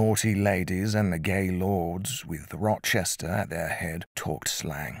 the naughty ladies and the gay lords, with Rochester at their head, talked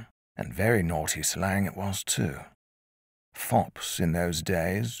slang, and very naughty slang it was too. Fops in those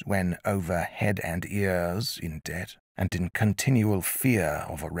days, when over head and ears in debt, and in continual fear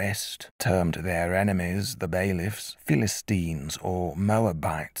of arrest, termed their enemies, the bailiffs, Philistines or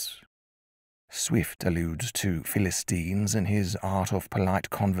Moabites. Swift alludes to Philistines in his Art of Polite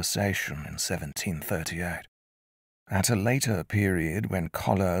Conversation in 1738. At a later period, when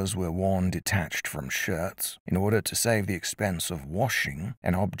collars were worn detached from shirts, in order to save the expense of washing,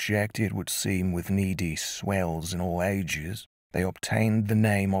 an object it would seem with needy swells in all ages, they obtained the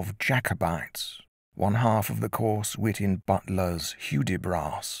name of Jacobites. One half of the coarse wit in Butler's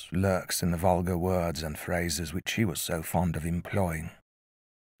Hudibras lurks in the vulgar words and phrases which he was so fond of employing.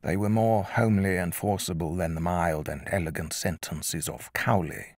 They were more homely and forcible than the mild and elegant sentences of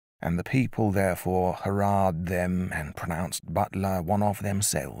Cowley, and the people therefore hurrahed them and pronounced Butler one of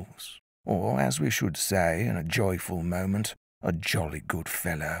themselves, or, as we should say in a joyful moment, a jolly good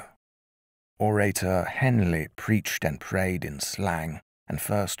fellow. Orator Henley preached and prayed in slang, and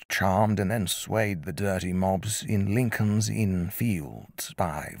first charmed and then swayed the dirty mobs in Lincoln's Inn Fields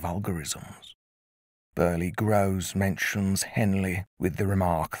by vulgarisms. Burley Groves mentions Henley with the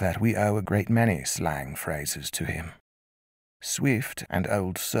remark that we owe a great many slang phrases to him. Swift and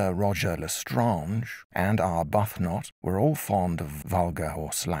old Sir Roger Lestrange and Arbuthnot were all fond of vulgar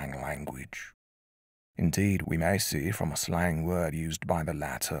or slang language. Indeed, we may see from a slang word used by the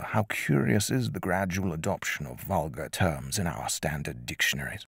latter how curious is the gradual adoption of vulgar terms in our standard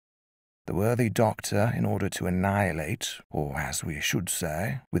dictionaries. The worthy doctor, in order to annihilate, or as we should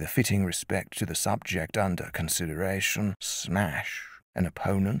say, with a fitting respect to the subject under consideration, smash, an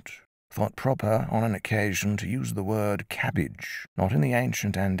opponent, thought proper on an occasion to use the word cabbage, not in the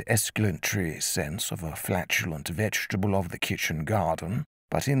ancient and esculentary sense of a flatulent vegetable of the kitchen garden,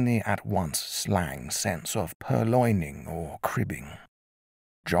 but in the at once slang sense of purloining or cribbing.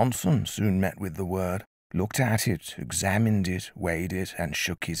 Johnson soon met with the word, looked at it, examined it, weighed it, and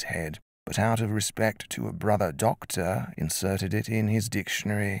shook his head, but out of respect to a brother doctor inserted it in his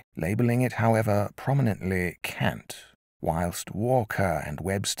dictionary, labelling it, however, prominently cant, whilst Walker and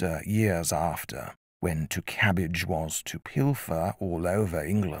Webster years after, when to cabbage was to pilfer all over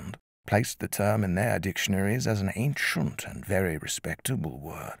England, placed the term in their dictionaries as an ancient and very respectable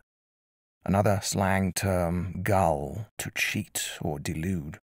word. Another slang term, gull, to cheat or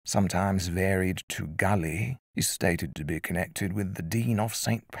delude, sometimes varied to gully, is stated to be connected with the Dean of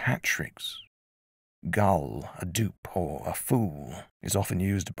St. Patrick's. Gull, a dupe or a fool, is often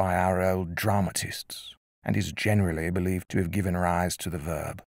used by our old dramatists, and is generally believed to have given rise to the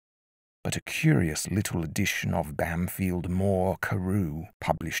verb. But a curious little edition of Bamfield Moore Carew,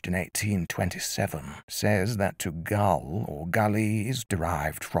 published in 1827, says that to gull or gully is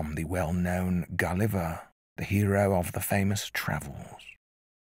derived from the well-known Gulliver, the hero of the famous travels.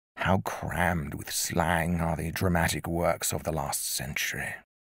 How crammed with slang are the dramatic works of the last century.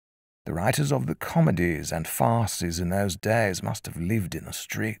 The writers of the comedies and farces in those days must have lived in the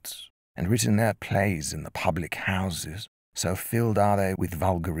streets, and written their plays in the public houses, so filled are they with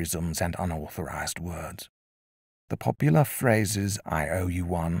vulgarisms and unauthorized words. The popular phrases, I owe you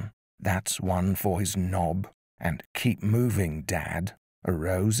one, that's one for his knob, and keep moving, Dad,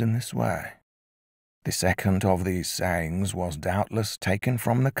 arose in this way. The second of these sayings was doubtless taken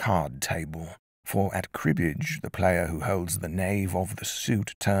from the card table, for at cribbage the player who holds the knave of the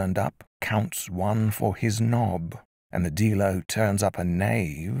suit turned up counts one for his knob, and the dealer who turns up a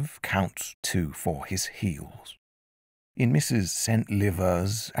knave counts two for his heels. In Mrs.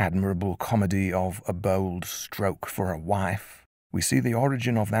 Centliver's admirable comedy of A Bold Stroke for a Wife, we see the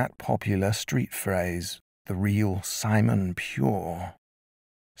origin of that popular street phrase, the real Simon Pure.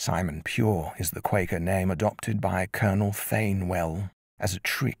 Simon Pure is the Quaker name adopted by Colonel Fainwell as a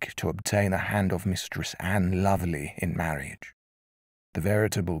trick to obtain the hand of Mistress Anne Lovely in marriage. The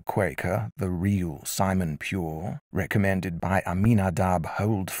veritable Quaker, the real Simon Pure, recommended by Aminadab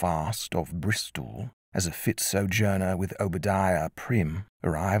Holdfast of Bristol as a fit sojourner with Obadiah Prim,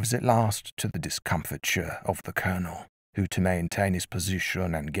 arrives at last to the discomfiture of the Colonel, who, to maintain his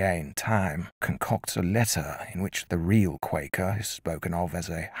position and gain time, concocts a letter in which the real Quaker is spoken of as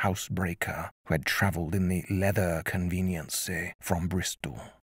a housebreaker who had travelled in the leather conveniency from Bristol,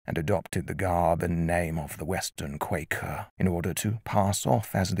 and adopted the garb and name of the Western Quaker in order to pass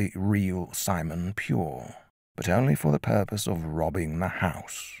off as the real Simon Pure, but only for the purpose of robbing the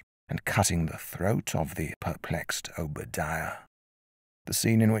house, and cutting the throat of the perplexed Obadiah. The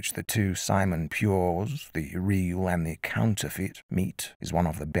scene in which the two Simon Pures, the real and the counterfeit, meet is one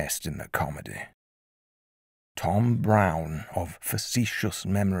of the best in the comedy. Tom Brown, of facetious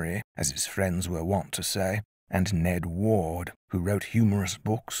memory, as his friends were wont to say, and Ned Ward, who wrote humorous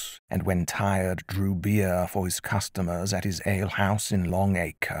books, and when tired drew beer for his customers at his alehouse in Long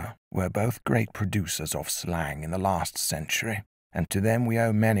Acre, were both great producers of slang in the last century, and to them we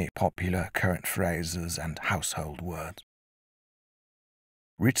owe many popular current phrases and household words.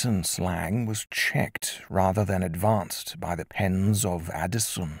 Written slang was checked rather than advanced by the pens of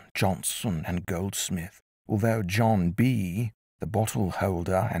Addison, Johnson, and Goldsmith, although John B., the bottle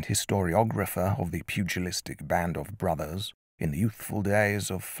holder and historiographer of the pugilistic band of brothers, in the youthful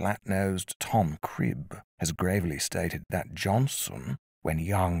days of flat-nosed Tom Cribb, has gravely stated that Johnson, when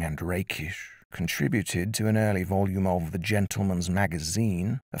young and rakish, contributed to an early volume of the Gentleman's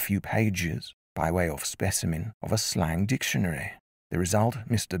Magazine a few pages, by way of specimen, of a slang dictionary. The result,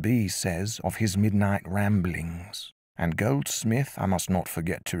 Mr. B. says, of his midnight ramblings. And Goldsmith, I must not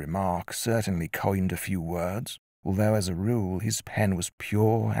forget to remark, certainly coined a few words, although as a rule his pen was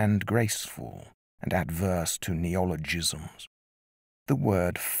pure and graceful, and adverse to neologisms. The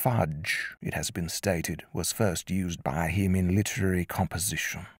word fudge, it has been stated, was first used by him in literary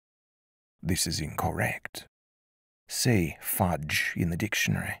composition. This is incorrect. See fudge in the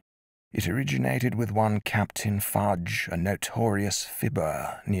dictionary. It originated with one Captain Fudge, a notorious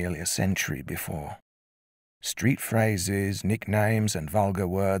fibber, nearly a century before. Street phrases, nicknames, and vulgar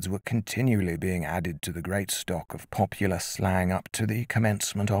words were continually being added to the great stock of popular slang up to the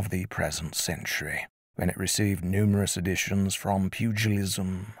commencement of the present century, when it received numerous additions from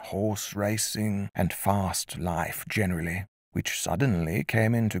pugilism, horse racing, and fast life generally, which suddenly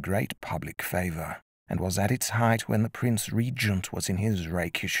came into great public favour, and was at its height when the Prince Regent was in his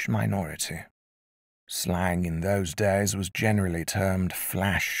rakish minority. Slang in those days was generally termed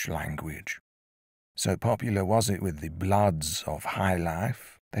flash language. So popular was it with the bloods of high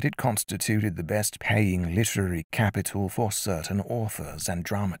life that it constituted the best-paying literary capital for certain authors and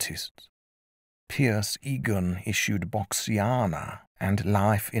dramatists. Pierce Egan issued Boxiana and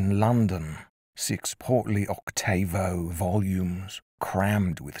Life in London, 6 portly octavo volumes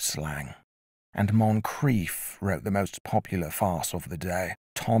crammed with slang. And Moncrief wrote the most popular farce of the day,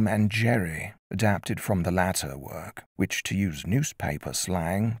 Tom and Jerry, adapted from the latter work, which, to use newspaper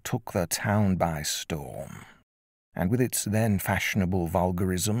slang, took the town by storm, and with its then fashionable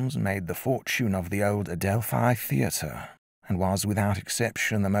vulgarisms made the fortune of the old Adelphi Theatre, and was without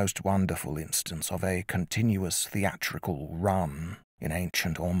exception the most wonderful instance of a continuous theatrical run in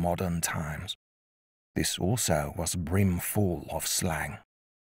ancient or modern times. This also was brimful of slang.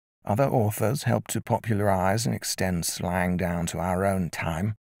 Other authors helped to popularize and extend slang down to our own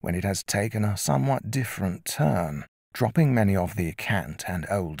time, when it has taken a somewhat different turn, dropping many of the cant and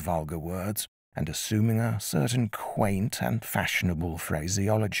old vulgar words, and assuming a certain quaint and fashionable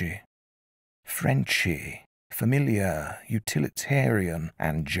phraseology. Frenchy, familiar, utilitarian,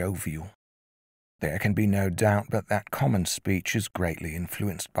 and jovial. There can be no doubt but that common speech is greatly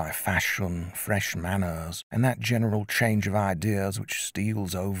influenced by fashion, fresh manners, and that general change of ideas which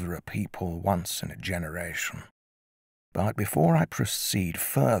steals over a people once in a generation. But before I proceed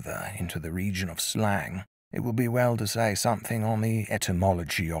further into the region of slang, it will be well to say something on the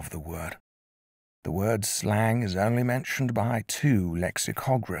etymology of the word. The word slang is only mentioned by 2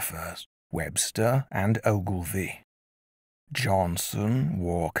 lexicographers, Webster and Ogilvy. Johnson,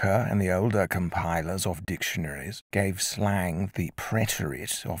 Walker, and the older compilers of dictionaries gave slang the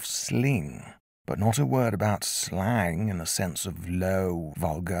preterite of sling, but not a word about slang in the sense of low,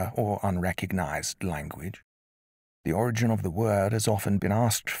 vulgar, or unrecognized language. The origin of the word has often been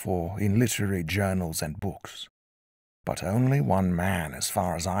asked for in literary journals and books, but only one man, as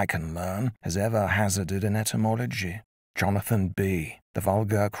far as I can learn, has ever hazarded an etymology, Jonathan B., the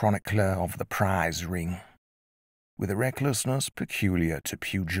vulgar chronicler of the prize ring. With a recklessness peculiar to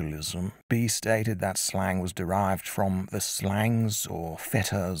pugilism, B stated that slang was derived from the slangs or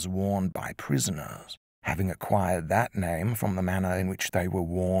fetters worn by prisoners, having acquired that name from the manner in which they were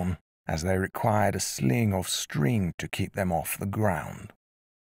worn, as they required a sling of string to keep them off the ground.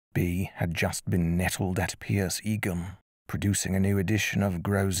 B had just been nettled at Pierce Egan, producing a new edition of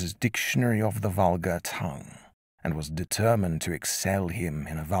Grose's Dictionary of the Vulgar Tongue, and was determined to excel him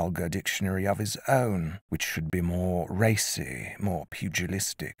in a vulgar dictionary of his own, which should be more racy, more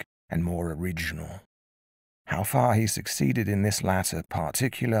pugilistic, and more original. How far he succeeded in this latter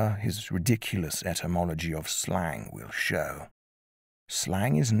particular, his ridiculous etymology of slang will show.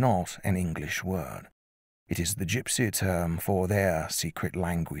 Slang is not an English word. It is the gypsy term for their secret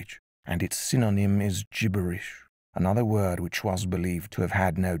language, and its synonym is gibberish, another word which was believed to have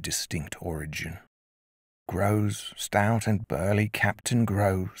had no distinct origin. Grose, stout and burly Captain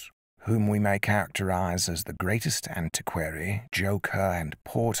Grose, whom we may characterize as the greatest antiquary, joker, and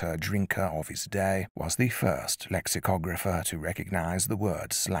porter drinker of his day, was the first lexicographer to recognize the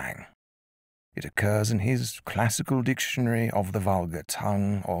word slang. It occurs in his Classical Dictionary of the Vulgar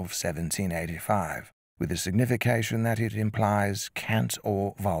Tongue of 1785, with the signification that it implies cant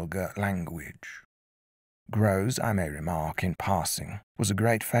or vulgar language. Grose, I may remark in passing, was a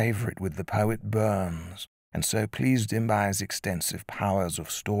great favourite with the poet Burns, and so pleased him by his extensive powers of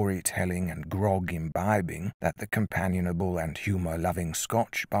story-telling and grog-imbibing that the companionable and humour-loving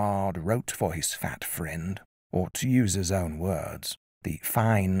Scotch bard wrote for his fat friend, or to use his own words, the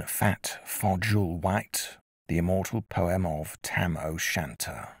fine, fat Fodgel White, the immortal poem of Tam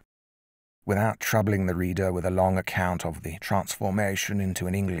O'Shanter. Without troubling the reader with a long account of the transformation into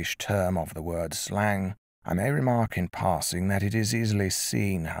an English term of the word slang, I may remark in passing that it is easily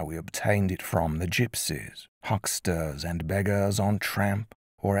seen how we obtained it from the gypsies, hucksters and beggars on tramp,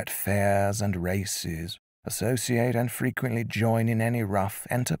 or at fairs and races, associate and frequently join in any rough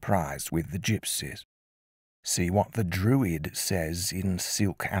enterprise with the gypsies. See what the Druid says in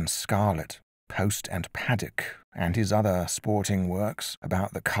Silk and Scarlet, Post and Paddock, and his other sporting works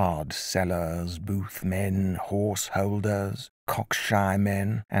about the card sellers, booth men, horse holders, cockshy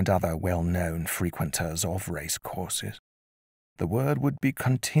men, and other well-known frequenters of racecourses. The word would be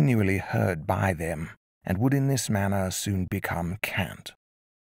continually heard by them, and would in this manner soon become cant.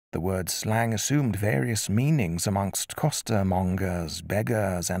 The word slang assumed various meanings amongst costermongers,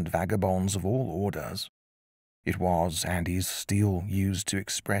 beggars, and vagabonds of all orders. It was, and is still, used to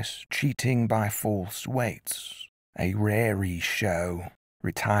express cheating by false weights, a raree show,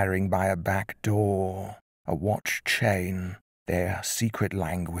 retiring by a back door, a watch chain, their secret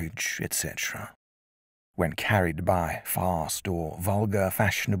language, etc. When carried by fast or vulgar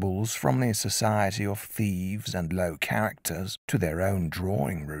fashionables from the society of thieves and low characters to their own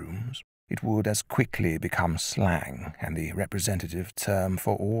drawing-rooms, it would as quickly become slang and the representative term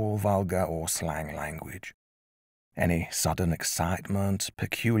for all vulgar or slang language. Any sudden excitement,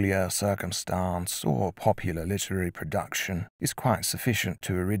 peculiar circumstance, or popular literary production is quite sufficient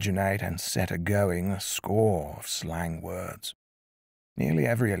to originate and set a-going a score of slang words. Nearly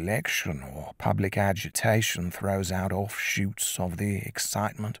every election or public agitation throws out offshoots of the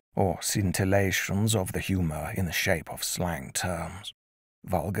excitement, or scintillations of the humour in the shape of slang terms.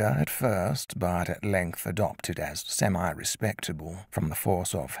 Vulgar at first, but at length adopted as semi-respectable from the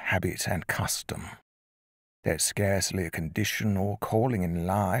force of habit and custom. There's scarcely a condition or calling in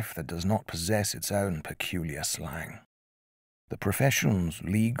life that does not possess its own peculiar slang. The professions,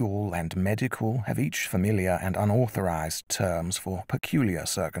 legal and medical, have each familiar and unauthorized terms for peculiar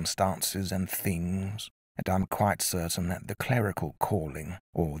circumstances and things, and I'm quite certain that the clerical calling,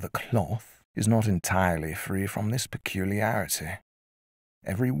 or the cloth, is not entirely free from this peculiarity.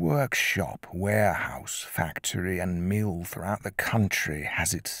 Every workshop, warehouse, factory, and mill throughout the country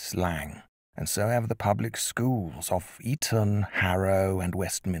has its slang, and so have the public schools of Eton, Harrow, and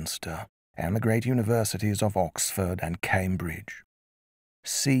Westminster, and the great universities of Oxford and Cambridge.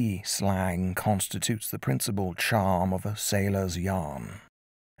 Sea slang constitutes the principal charm of a sailor's yarn,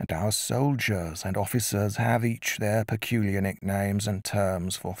 and our soldiers and officers have each their peculiar nicknames and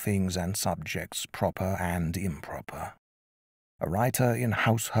terms for things and subjects proper and improper. A writer in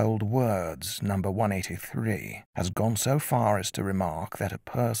Household Words, number 183, has gone so far as to remark that a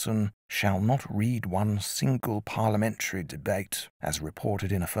person shall not read one single parliamentary debate, as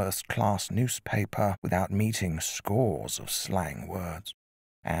reported in a first-class newspaper, without meeting scores of slang words,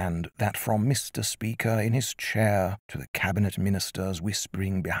 and that from Mr. Speaker in his chair to the cabinet ministers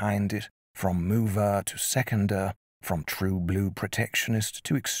whispering behind it, from mover to seconder, from true blue protectionist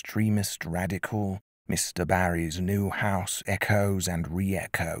to extremist radical, Mr. Barry's new house echoes and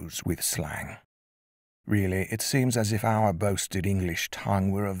re-echoes with slang. Really, it seems as if our boasted English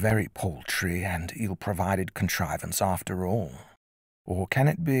tongue were a very paltry and ill-provided contrivance after all. Or can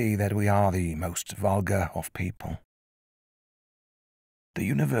it be that we are the most vulgar of people? The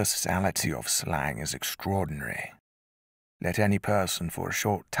universality of slang is extraordinary. Let any person for a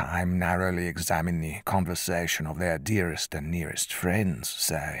short time narrowly examine the conversation of their dearest and nearest friends,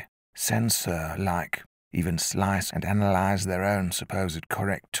 say, censor, like, even slice and analyze their own supposed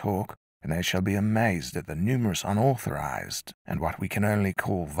correct talk, and they shall be amazed at the numerous unauthorized, and what we can only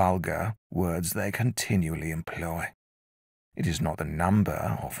call vulgar, words they continually employ. It is not the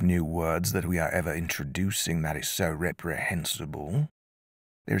number of new words that we are ever introducing that is so reprehensible.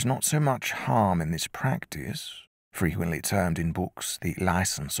 There is not so much harm in this practice, frequently termed in books the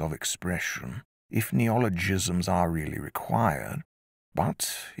license of expression, if neologisms are really required,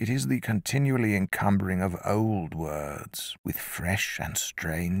 but it is the continually encumbering of old words with fresh and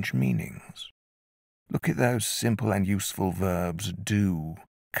strange meanings. Look at those simple and useful verbs do,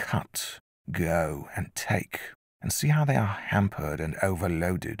 cut, go, and take, and see how they are hampered and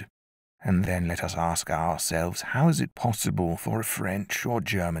overloaded. And then let us ask ourselves, how is it possible for a French or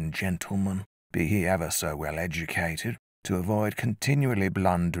German gentleman, be he ever so well educated, to avoid continually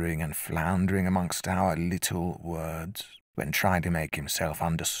blundering and floundering amongst our little words when trying to make himself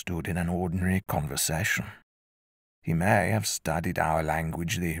understood in an ordinary conversation? He may have studied our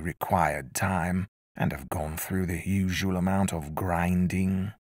language the required time, and have gone through the usual amount of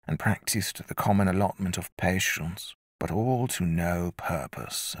grinding, and practiced the common allotment of patience, but all to no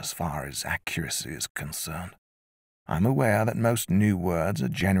purpose as far as accuracy is concerned. I am aware that most new words are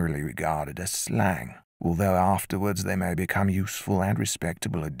generally regarded as slang, although afterwards they may become useful and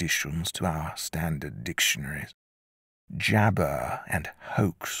respectable additions to our standard dictionaries. Jabber and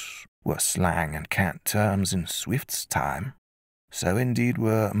hoax were slang and cant terms in Swift's time. So indeed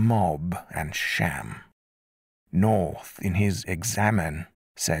were mob and sham. North, in his Examen,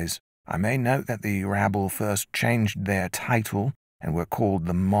 says, "I may note that the rabble first changed their title and were called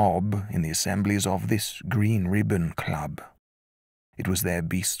the mob in the assemblies of this Green Ribbon Club. It was their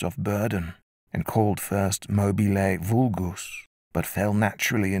beast of burden, and called first mobile vulgus, but fell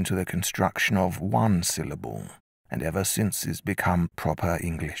naturally into the construction of one syllable, and ever since is become proper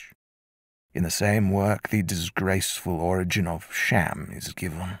English." In the same work, the disgraceful origin of sham is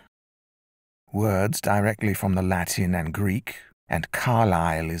given. Words directly from the Latin and Greek, and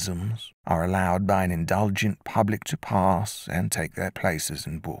Carlylisms, are allowed by an indulgent public to pass and take their places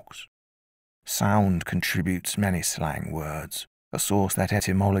in books. Sound contributes many slang words, a source that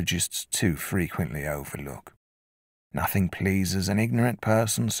etymologists too frequently overlook. Nothing pleases an ignorant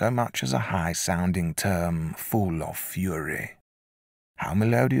person so much as a high-sounding term full of fury. How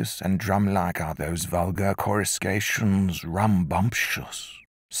melodious and drum-like are those vulgar coruscations, rumbumptious,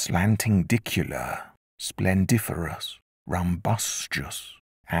 slantingdicular, splendiferous, rumbustious,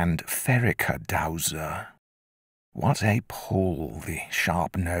 and ferricadowser. What a pull the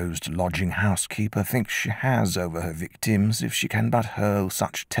sharp-nosed lodging-house keeper thinks she has over her victims if she can but hurl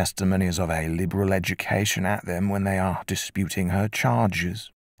such testimonies of a liberal education at them when they are disputing her charges,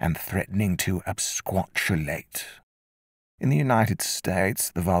 and threatening to absquatulate. In the United States,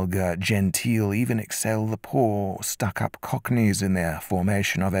 the vulgar genteel even excel the poor, stuck-up cockneys in their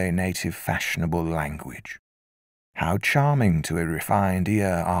formation of a native fashionable language. How charming to a refined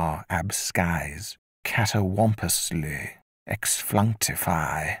ear are abscise, catawampously,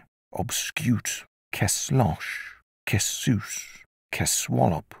 exflunctify, obscute, keslosh, kessus,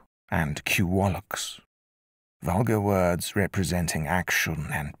 keswallop, and quwallux. Vulgar words representing action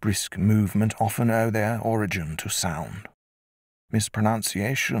and brisk movement often owe their origin to sound.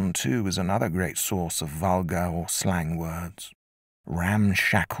 Mispronunciation, too, is another great source of vulgar or slang words.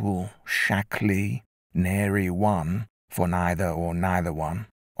 Ramshackle, shackly, nary one, for neither or neither one,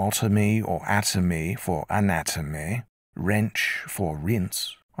 otomy or atomy for anatomy, wrench for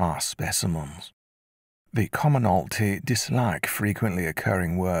rinse, are specimens. The commonalty dislike frequently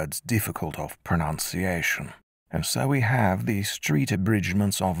occurring words difficult of pronunciation, and so we have the street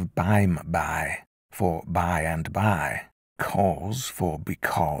abridgments of by for by and by, cause for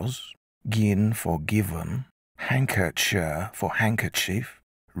because, gin for given, handkercher for handkerchief,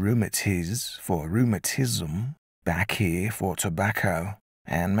 rheumatiz for rheumatism, baccy for tobacco,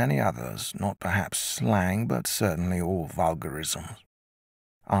 and many others, not perhaps slang, but certainly all vulgarisms.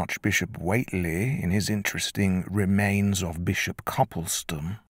 Archbishop Whately, in his interesting Remains of Bishop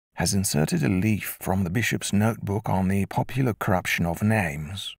Copleston, has inserted a leaf from the bishop's notebook on the popular corruption of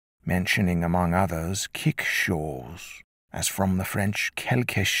names, mentioning among others kickshaws, as from the French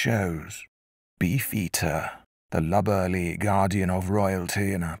quelque chose, beef-eater, the lubberly guardian of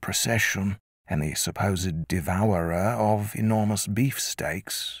royalty in a procession, and the supposed devourer of enormous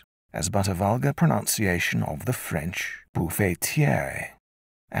beefsteaks, as but a vulgar pronunciation of the French buffetier,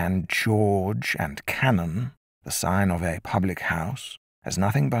 and George and Cannon, the sign of a public house, as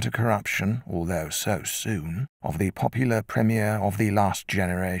nothing but a corruption, although so soon, of the popular premier of the last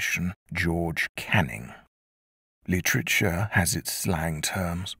generation, George Canning. Literature has its slang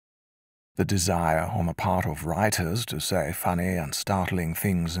terms. The desire on the part of writers to say funny and startling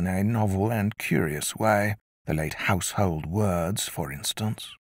things in a novel and curious way, the late household words, for instance,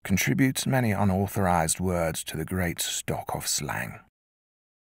 contributes many unauthorized words to the great stock of slang.